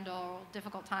they handle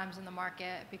difficult times in the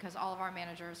market, because all of our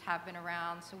managers have been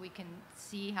around, so we can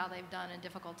see how they've done in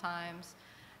difficult times.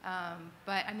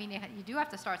 But I mean, you do have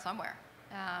to start somewhere.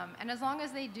 And as long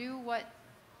as they do what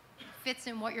fits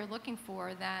in what you're looking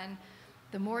for, then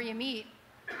the more you meet,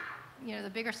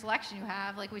 the bigger selection you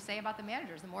have, like we say about the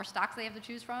managers. The more stocks they have to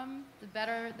choose from, the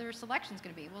better their selection's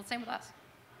going to be. Well, same with us.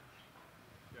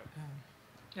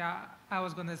 Yeah, I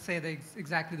was going to say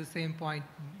exactly the same point.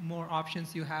 More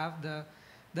options you have,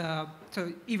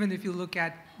 so even if you look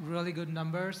at really good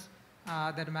numbers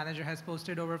that a manager has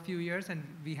posted over a few years, and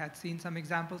we had seen some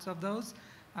examples of those,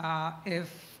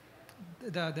 if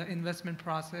the investment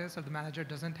process of the manager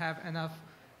doesn't have enough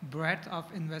breadth of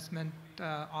investment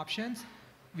options,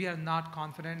 we are not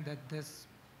confident that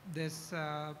this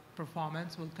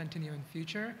performance will continue in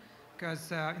future.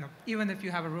 Because even if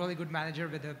you have a really good manager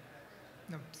with a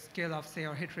scale of, say,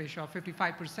 or hit ratio of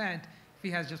 55%, if he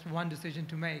has just one decision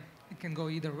to make, it can go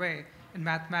either way. And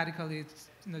mathematically, it's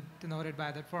denoted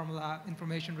by that formula: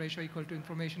 information ratio equal to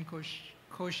information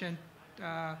coefficient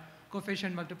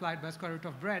multiplied by square root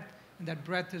of breadth. And that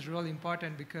breadth is really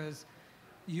important because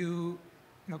you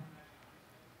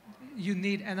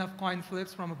need enough coin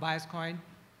flips from a biased coin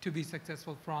to be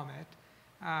successful from it.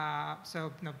 So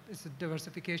it's a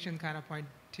diversification kind of point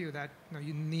too, that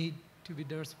you need to be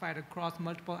diversified across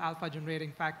multiple alpha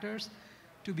generating factors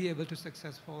to be able to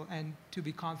successful and to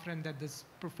be confident that this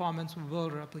performance will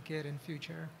replicate in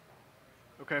future.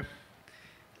 Okay.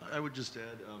 I would just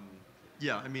add,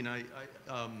 yeah, I mean,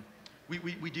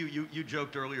 we do. You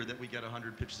joked earlier that we get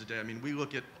 100 pitches a day. I mean,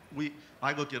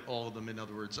 I look at all of them. In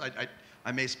other words,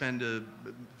 I may spend a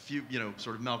few,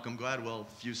 sort of Malcolm Gladwell,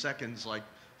 few seconds, like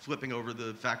flipping over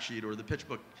the fact sheet or the pitch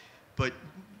book. But,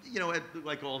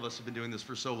 like all of us have been doing this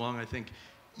for so long, I think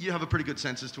you have a pretty good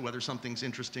sense as to whether something's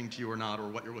interesting to you or not, or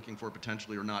what you're looking for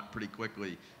potentially or not pretty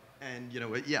quickly. And,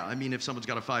 yeah, I mean, if someone's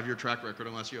got a 5-year track record,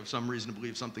 unless you have some reason to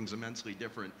believe something's immensely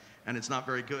different and it's not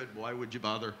very good, why would you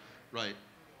bother? Right.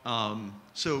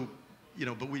 So,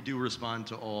 but we do respond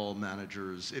to all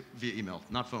managers via email,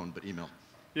 not phone, but email.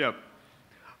 Yeah.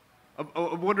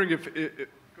 I'm wondering if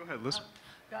go ahead, Liz.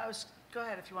 Go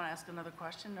ahead if you want to ask another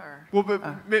question, or. Well, but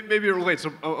maybe it relates.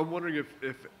 I'm wondering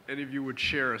if any of you would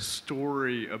share a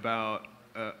story about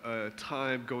a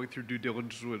time going through due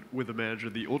diligence with a manager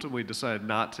that you ultimately decided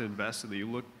not to invest in, that you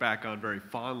look back on very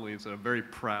fondly and said, I'm very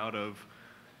proud of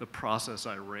the process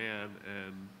I ran,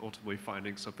 and ultimately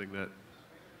finding something that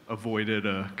avoided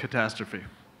a catastrophe.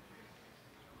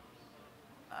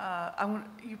 You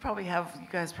guys probably have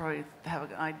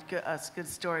a good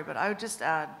story, but I would just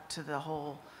add to the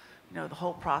whole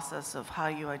process of how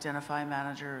you identify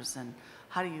managers and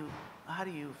how do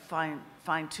you fine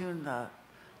tune the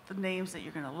names that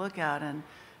you're going to look at, and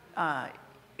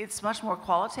it's much more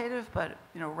qualitative, but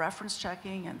reference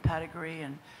checking and pedigree,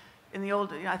 and in the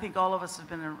old, I think all of us have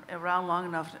been around long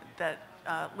enough that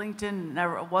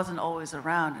LinkedIn wasn't always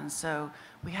around, and so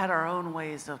we had our own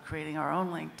ways of creating our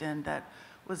own LinkedIn that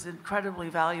was incredibly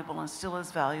valuable and still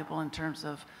is valuable in terms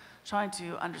of trying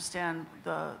to understand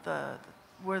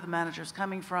where the manager's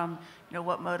coming from,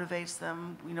 what motivates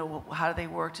them, how they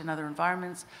worked in other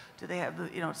environments, do they have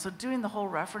so doing the whole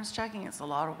reference checking, it's a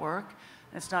lot of work,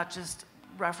 and it's not just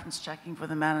reference checking for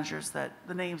the managers, that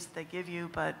the names that they give you,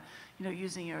 but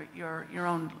using your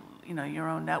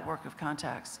own network of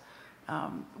contacts,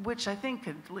 which I think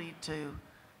could lead to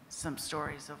some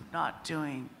stories of not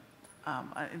doing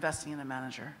investing in a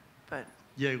manager, but.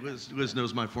 Yeah, Liz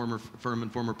knows my former firm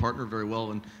and former partner very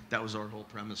well, and that was our whole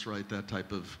premise, right? That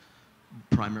type of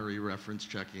primary reference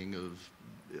checking of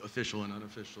official and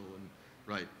unofficial, and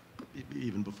right,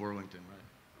 even before LinkedIn, right?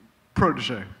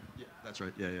 Protege. Yeah, that's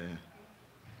right. Yeah.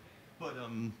 But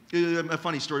a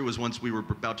funny story was once we were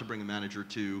about to bring a manager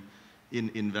to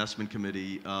investment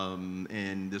committee,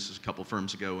 and this is a couple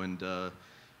firms ago, and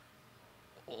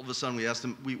all of a sudden we asked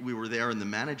them, we were there and the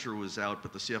manager was out,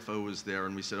 but the CFO was there,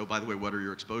 and we said, oh, by the way, what are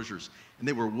your exposures? And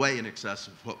they were way in excess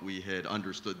of what we had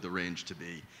understood the range to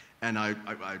be. And I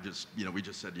just, we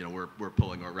just said, we're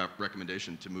pulling our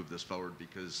recommendation to move this forward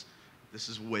because this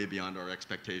is way beyond our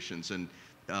expectations and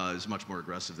is much more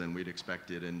aggressive than we'd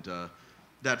expected. And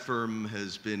that firm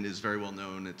is very well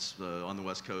known. It's on the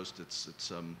West Coast.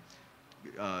 It's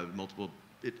multiple.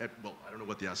 Well, I don't know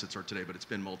what the assets are today, but it's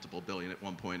been multiple billion at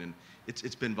one point, and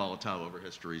it's been volatile over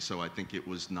history. So I think it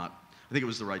was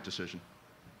the right decision.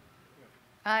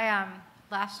 I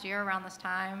last year around this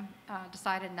time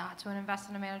decided not to invest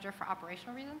in a manager for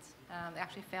operational reasons. They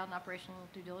actually failed an operational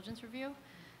due diligence review.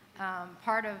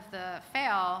 Part of the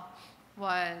fail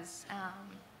was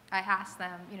I asked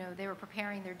them, they were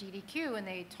preparing their DDQ, and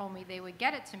they told me they would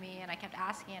get it to me, and I kept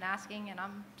asking and asking, and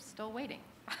I'm still waiting.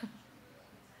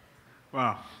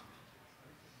 Wow.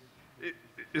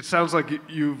 It sounds like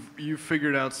you've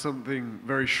figured out something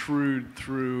very shrewd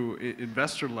through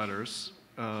investor letters.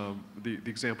 The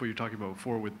example you're talking about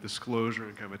before with disclosure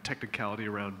and kind of a technicality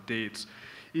around dates.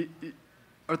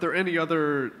 Are there any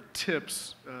other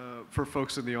tips for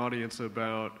folks in the audience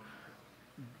about,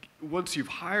 once you've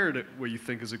hired what you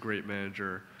think is a great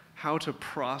manager, how to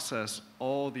process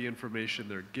all the information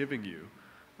they're giving you?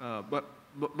 But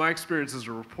my experience as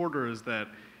a reporter is that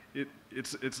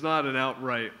it's not an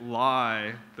outright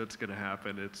lie that's going to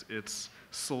happen. It's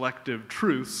selective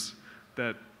truths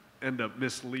that end up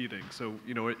misleading. So,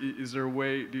 is there a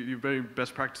way? Do you have any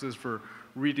best practices for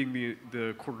reading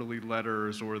the quarterly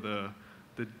letters or the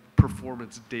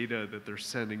performance data that they're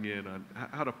sending in, on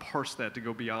how to parse that to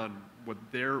go beyond what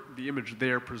the image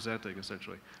they're presenting,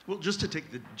 essentially? Well, just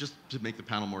to make the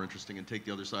panel more interesting and take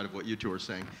the other side of what you two are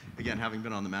saying, again, having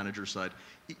been on the manager side,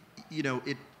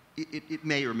 it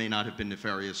may or may not have been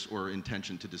nefarious or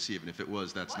intention to deceive, and if it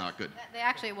was, that's not good.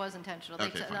 Actually, it was intentional.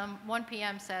 Okay, one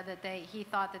PM said that he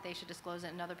thought that they should disclose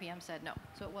it, another PM said no,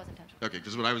 so it was intentional. Okay,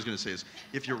 because what I was going to say is,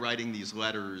 if you're writing these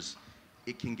letters,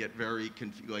 it can get very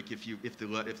like if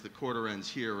the quarter ends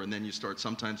here and then you start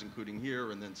sometimes including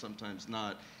here and then sometimes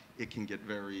not, it can get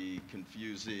very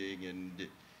confusing, and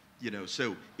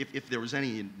so if there was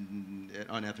any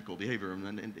unethical behavior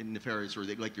and nefarious, or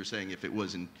like you're saying, if it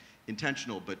was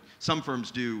intentional, but some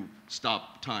firms do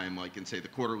stop time, like, and say the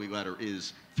quarterly letter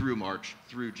is through March,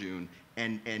 through June,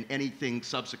 and anything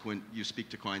subsequent you speak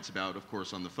to clients about, of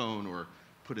course, on the phone or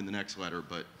put in the next letter,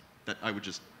 but that I would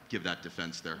just give that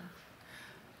defense there.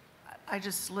 I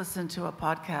just listened to a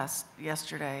podcast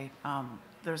yesterday.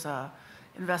 There's a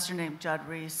investor named Judd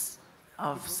Reese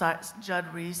of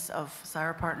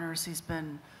Sire Partners. He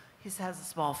has a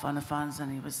small fund of funds,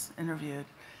 and he was interviewed,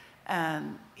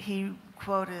 and he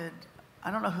quoted,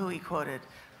 I don't know who he quoted,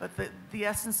 but the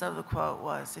essence of the quote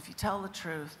was, if you tell the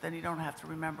truth, then you don't have to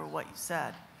remember what you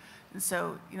said. And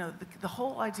so, the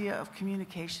whole idea of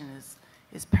communication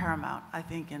is paramount, I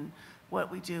think, in what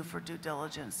we do for due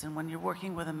diligence. And when you're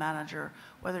working with a manager,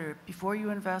 whether before you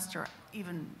invest or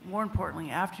even more importantly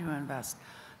after you invest,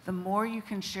 the more you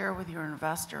can share with your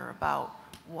investor about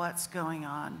what's going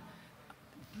on,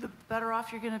 the better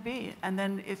off you're going to be. And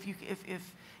then if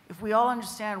we all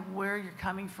understand where you're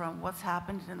coming from, what's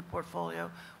happened in the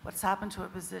portfolio, what's happened to a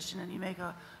position, and you make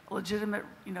a legitimate,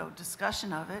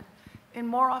 discussion of it, and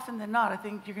more often than not, I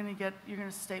think you're going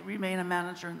to remain a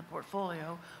manager in the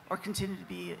portfolio or continue to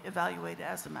be evaluated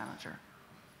as a manager.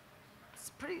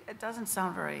 It doesn't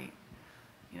sound very,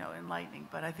 enlightening,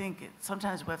 but I think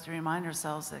sometimes we have to remind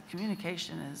ourselves that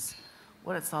communication is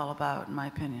what it's all about, in my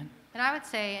opinion. And I would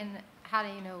say, and how to,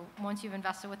 once you've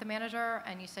invested with the manager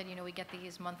and you said, we get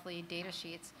these monthly data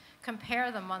sheets,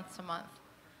 compare them month to month.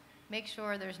 Make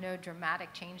sure there's no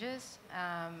dramatic changes,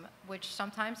 which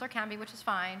sometimes there can be, which is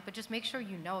fine, but just make sure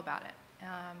you know about it,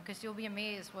 because you'll be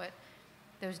amazed what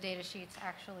those data sheets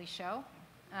actually show,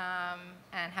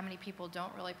 and how many people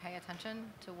don't really pay attention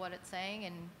to what it's saying,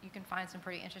 and you can find some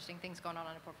pretty interesting things going on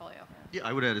in a portfolio. Yeah,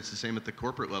 I would add it's the same at the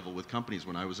corporate level with companies.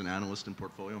 When I was an analyst and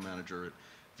portfolio manager at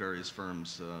various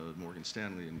firms, Morgan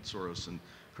Stanley and Soros and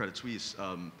Credit Suisse,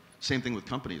 same thing with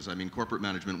companies. I mean, corporate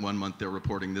management, one month they're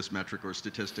reporting this metric or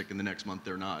statistic, and the next month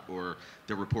they're not, or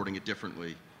they're reporting it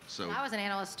differently. So I was an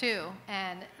analyst too,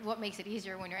 and what makes it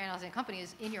easier when you're analyzing a company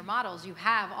is in your models you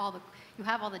have all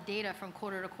the data from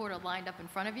quarter to quarter lined up in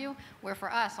front of you. Where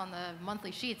for us on the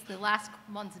monthly sheets, the last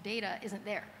month's data isn't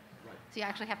there, right. So you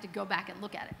actually have to go back and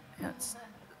look at it. Yes.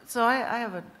 So I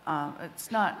have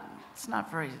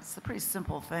it's a pretty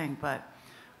simple thing, but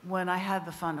when I had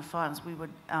the fund of funds, we would,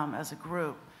 as a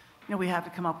group, we have to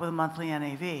come up with a monthly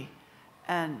NAV.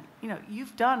 And,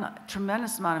 you've done a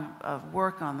tremendous amount of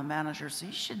work on the manager, so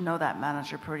you should know that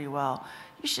manager pretty well.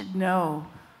 You should know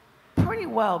pretty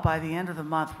well by the end of the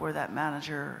month where that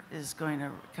manager is going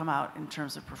to come out in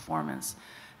terms of performance.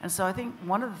 And so I think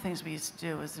one of the things we used to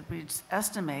do is that we just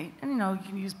estimate, and, you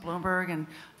can use Bloomberg and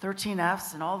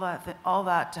 13Fs and all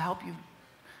that to help you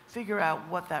figure out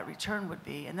what that return would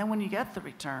be. And then when you get the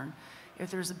return, if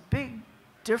there's a big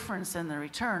difference in the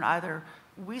return, either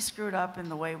we screwed up in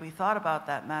the way we thought about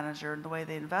that manager and the way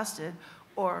they invested,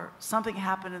 or something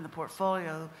happened in the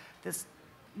portfolio that's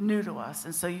new to us.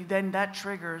 And so then that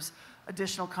triggers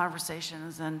additional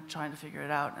conversations and trying to figure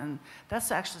it out. And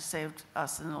that's actually saved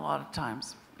us in a lot of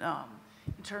times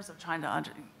in terms of trying to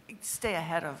stay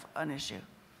ahead of an issue.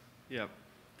 Yeah.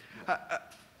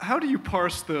 How do you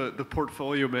parse the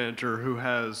portfolio manager who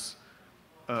has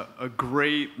a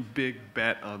great big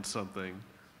bet on something,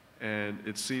 and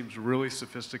it seems really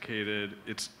sophisticated.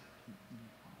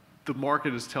 The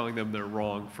market is telling them they're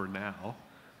wrong for now,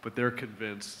 but they're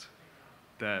convinced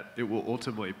that it will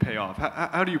ultimately pay off.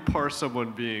 How do you parse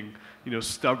someone being,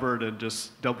 stubborn and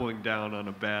just doubling down on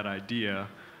a bad idea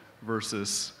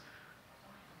versus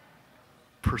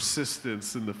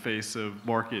persistence in the face of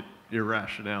market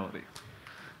irrationality?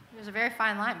 There's a very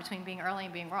fine line between being early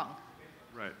and being wrong.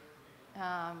 Right.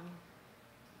 I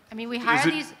mean, we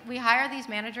hire these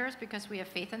managers because we have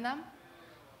faith in them.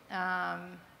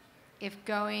 If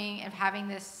having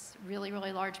this really,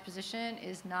 really large position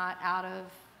is not out of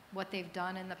what they've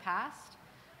done in the past,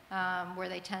 where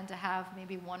they tend to have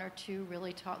maybe one or two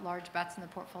really large bets in the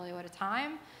portfolio at a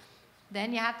time,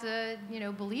 then you have to,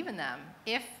 believe in them.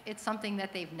 If it's something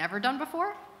that they've never done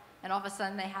before, and all of a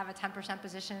sudden they have a 10%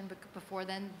 position, but before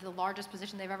then the largest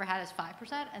position they've ever had is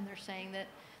 5%, and they're saying that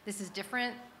this is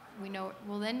different,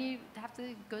 well then you have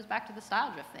to, goes back to the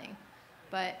style drift thing.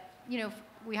 But,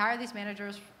 we hire these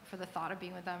managers for the thought of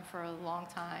being with them for a long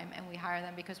time, and we hire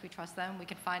them because we trust them. We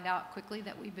can find out quickly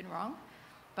that we've been wrong.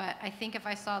 But I think if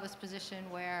I saw this position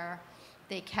where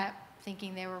they kept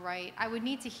thinking they were right, I would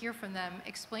need to hear from them,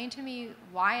 explain to me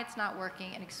why it's not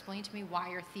working, and explain to me why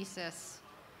your thesis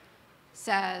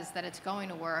says that it's going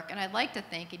to work. And I'd like to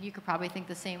think, and you could probably think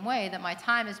the same way, that my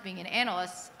time as being an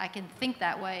analyst, I can think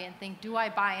that way and think, do I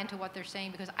buy into what they're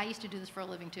saying? Because I used to do this for a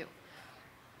living too.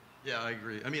 Yeah, I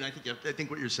agree. I mean, I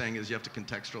think what you're saying is you have to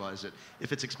contextualize it.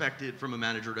 If it's expected from a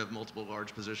manager to have multiple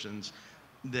large positions,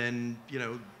 then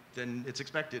then it's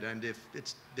expected. And if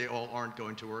they all aren't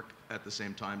going to work at the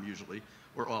same time usually,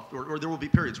 or there will be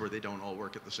periods where they don't all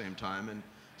work at the same time. And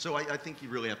so I think you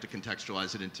really have to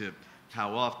contextualize it into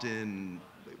how often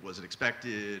was it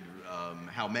expected,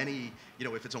 how many,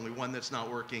 if it's only one that's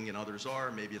not working and others are,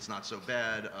 maybe it's not so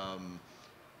bad.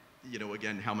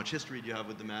 Again, how much history do you have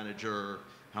with the manager?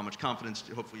 How much confidence?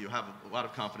 Hopefully you have a lot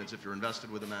of confidence if you're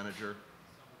invested with a manager.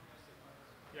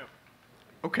 Yeah.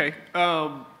 Okay.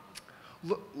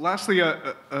 Lastly,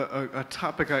 a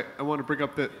topic I want to bring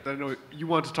up that I know you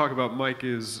want to talk about, Mike,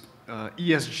 is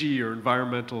ESG, or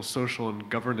environmental, social, and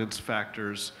governance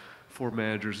factors for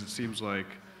managers. It seems like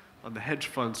on the hedge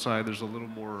fund side, there's a little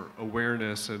more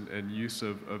awareness and use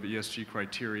of ESG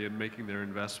criteria in making their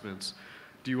investments.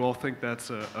 Do you all think that's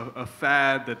a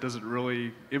fad that doesn't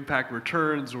really impact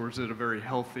returns, or is it a very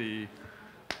healthy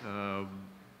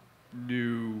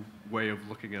new way of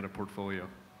looking at a portfolio?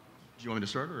 Do you want me to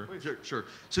start? Or? Sure.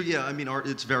 So yeah, I mean,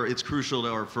 it's crucial to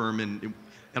our firm, and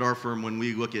at our firm, when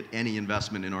we look at any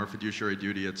investment in our fiduciary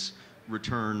duty, it's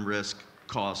return, risk,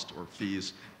 cost, or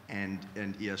fees, and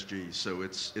ESG. So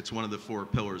it's one of the 4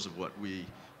 pillars of what we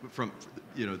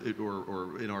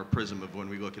or in our prism of when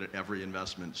we look at every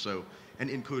investment. So, and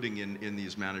including in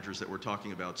these managers that we're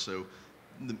talking about. So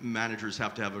the managers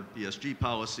have to have an ESG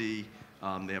policy.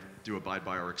 They have to abide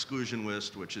by our exclusion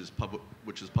list, which is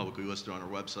publicly listed on our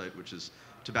website, which is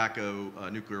tobacco,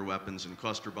 nuclear weapons, and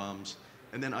cluster bombs.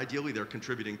 And then ideally, they're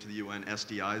contributing to the UN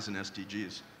SDIs and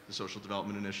SDGs, the Social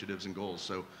Development Initiatives and goals.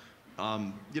 So,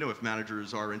 if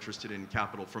managers are interested in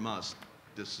capital from us,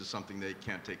 this is something they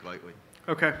can't take lightly.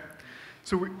 Okay.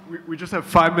 So we just have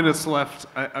 5 minutes left.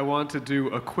 I want to do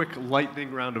a quick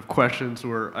lightning round of questions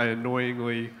where I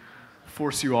annoyingly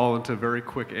force you all into very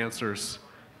quick answers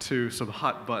to some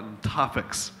hot button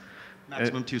topics.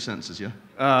 Maximum 2 sentences, yeah?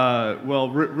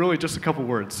 Really just a couple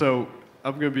words. So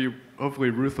I'm going to be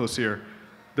hopefully ruthless here.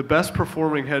 The best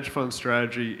performing hedge fund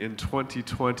strategy in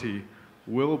 2020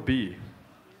 will be,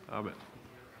 Amit.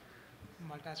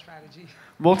 Multi-strategy.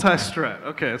 Multi-strat.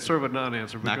 Okay, it's sort of a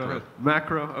non-answer. But Macro. Go ahead.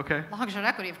 Macro. Okay. Long short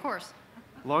equity, of course.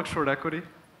 Long short equity.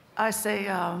 I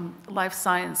say life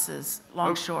sciences,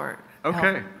 long short.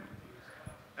 Okay. Health.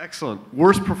 Excellent.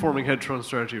 Worst performing hedge fund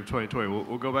strategy of 2020.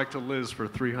 We'll go back to Liz for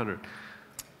 300.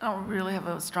 I don't really have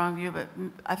a strong view, but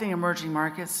I think emerging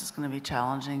markets is going to be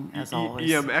challenging as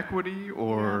always. EM equity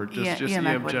or just EM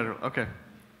equity. general? Okay.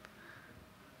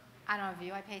 I don't have a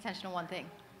view. I pay attention to one thing.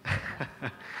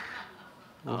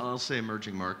 I'll say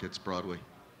emerging markets broadly.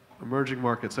 Emerging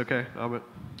markets. Okay. Amit.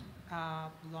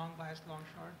 Long bias, long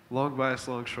short. Long bias,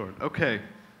 long short. Okay.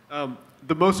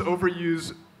 The most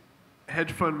overused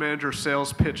hedge fund manager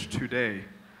sales pitch today.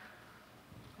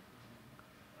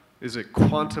 Is it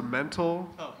quantamental?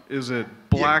 Oh. Is it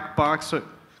black box?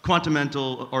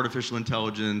 Quantamental, artificial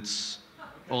intelligence,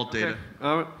 alt data.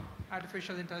 Okay.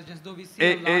 Artificial intelligence, though we see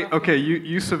a lot of... Okay,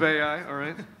 use of AI, all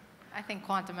right. I think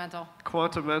quantamental.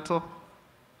 Quantamental.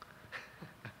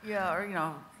 Yeah,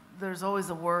 or there's always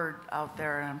a word out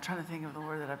there, and I'm trying to think of the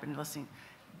word that I've been listening.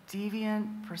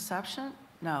 Deviant perception?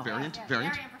 No. Variant? Yeah,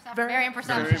 Variant? Variant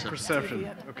perception. Variant Perception.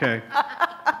 Variant. Okay.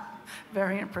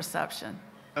 Variant perception.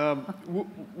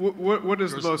 What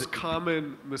is the Gross- most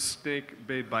common mistake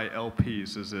made by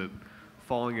LPs? Is it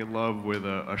falling in love with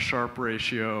a sharp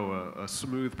ratio, a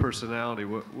smooth personality?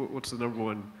 What's the number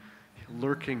one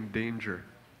lurking danger?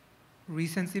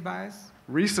 Recency bias.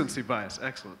 Recency bias.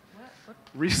 Excellent.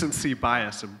 Recency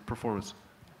bias in performance.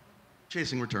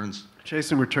 Chasing returns.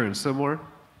 Chasing returns. Similar?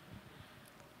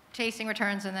 Chasing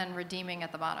returns and then redeeming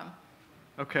at the bottom.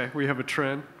 Okay, we have a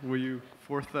trend. Will you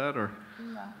forth that or?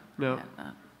 No.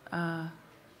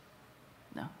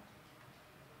 No.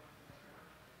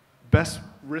 Best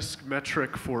risk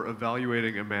metric for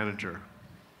evaluating a manager?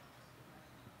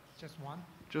 Just one.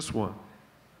 Just one.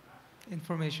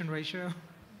 Information ratio.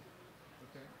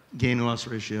 Gain loss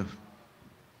ratio.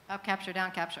 Up capture,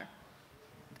 down capture.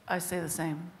 I say the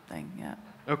same thing, yeah.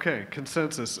 Okay,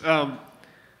 consensus.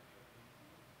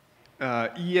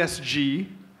 ESG,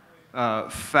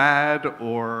 fad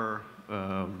or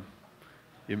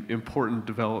important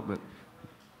development?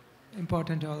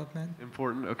 Important development.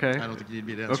 Important, okay. I don't think you need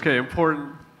me to answer. Okay,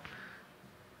 important.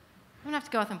 I'm gonna have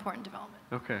to go with important development.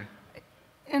 Okay.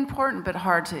 Important, but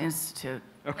hard to institute.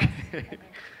 Okay.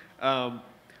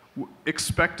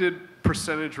 Expected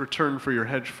percentage return for your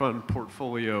hedge fund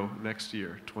portfolio next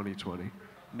year, 2020,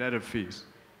 net of fees.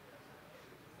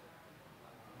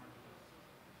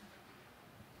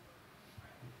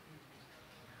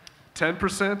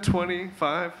 %,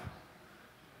 25,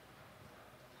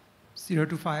 0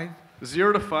 to 5.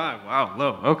 0 to 5. Wow,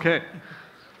 low. Okay.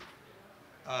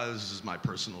 This is my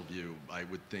personal view. I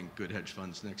would think good hedge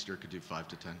funds next year could do 5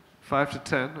 to 10. 5 to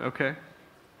 10. Okay.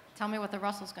 Tell me what the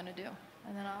Russell's gonna do,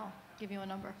 and then I'll give you a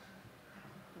number.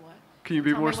 What? Can you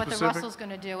be Tell more me what the specific? Russell's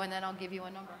gonna do, and then I'll give you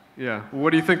a number. Yeah.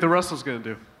 What do you think the Russell's going to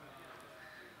do?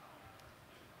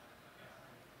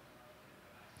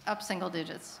 Up single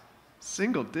digits.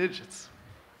 Single digits.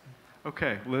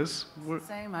 Okay, Liz.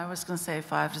 Same, I was going to say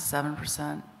 5 to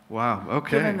 7%. Wow.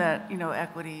 Okay. Given that,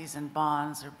 equities and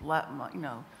bonds are,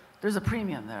 there's a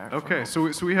premium there. for Okay,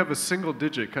 both. so we have a single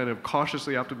digit, kind of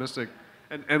cautiously optimistic.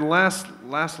 And last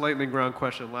lightning round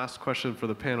question, last question for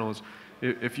the panel is,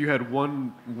 if you had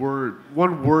one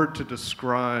word to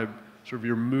describe sort of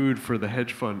your mood for the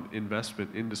hedge fund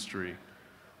investment industry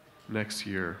next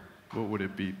year, what would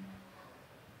it be?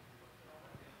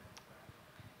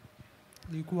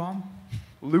 Lukewarm.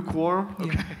 Lukewarm?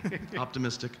 Yeah. Okay.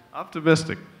 Optimistic.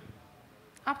 Optimistic.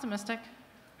 Optimistic.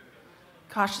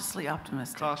 Cautiously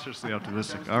optimistic. Cautiously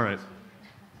optimistic. All right.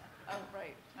 Oh,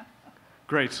 right.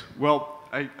 Great. Well,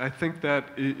 I think that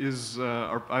is,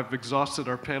 I've exhausted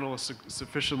our panelists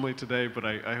sufficiently today, but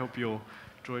I hope you'll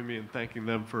join me in thanking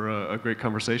them for a great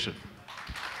conversation.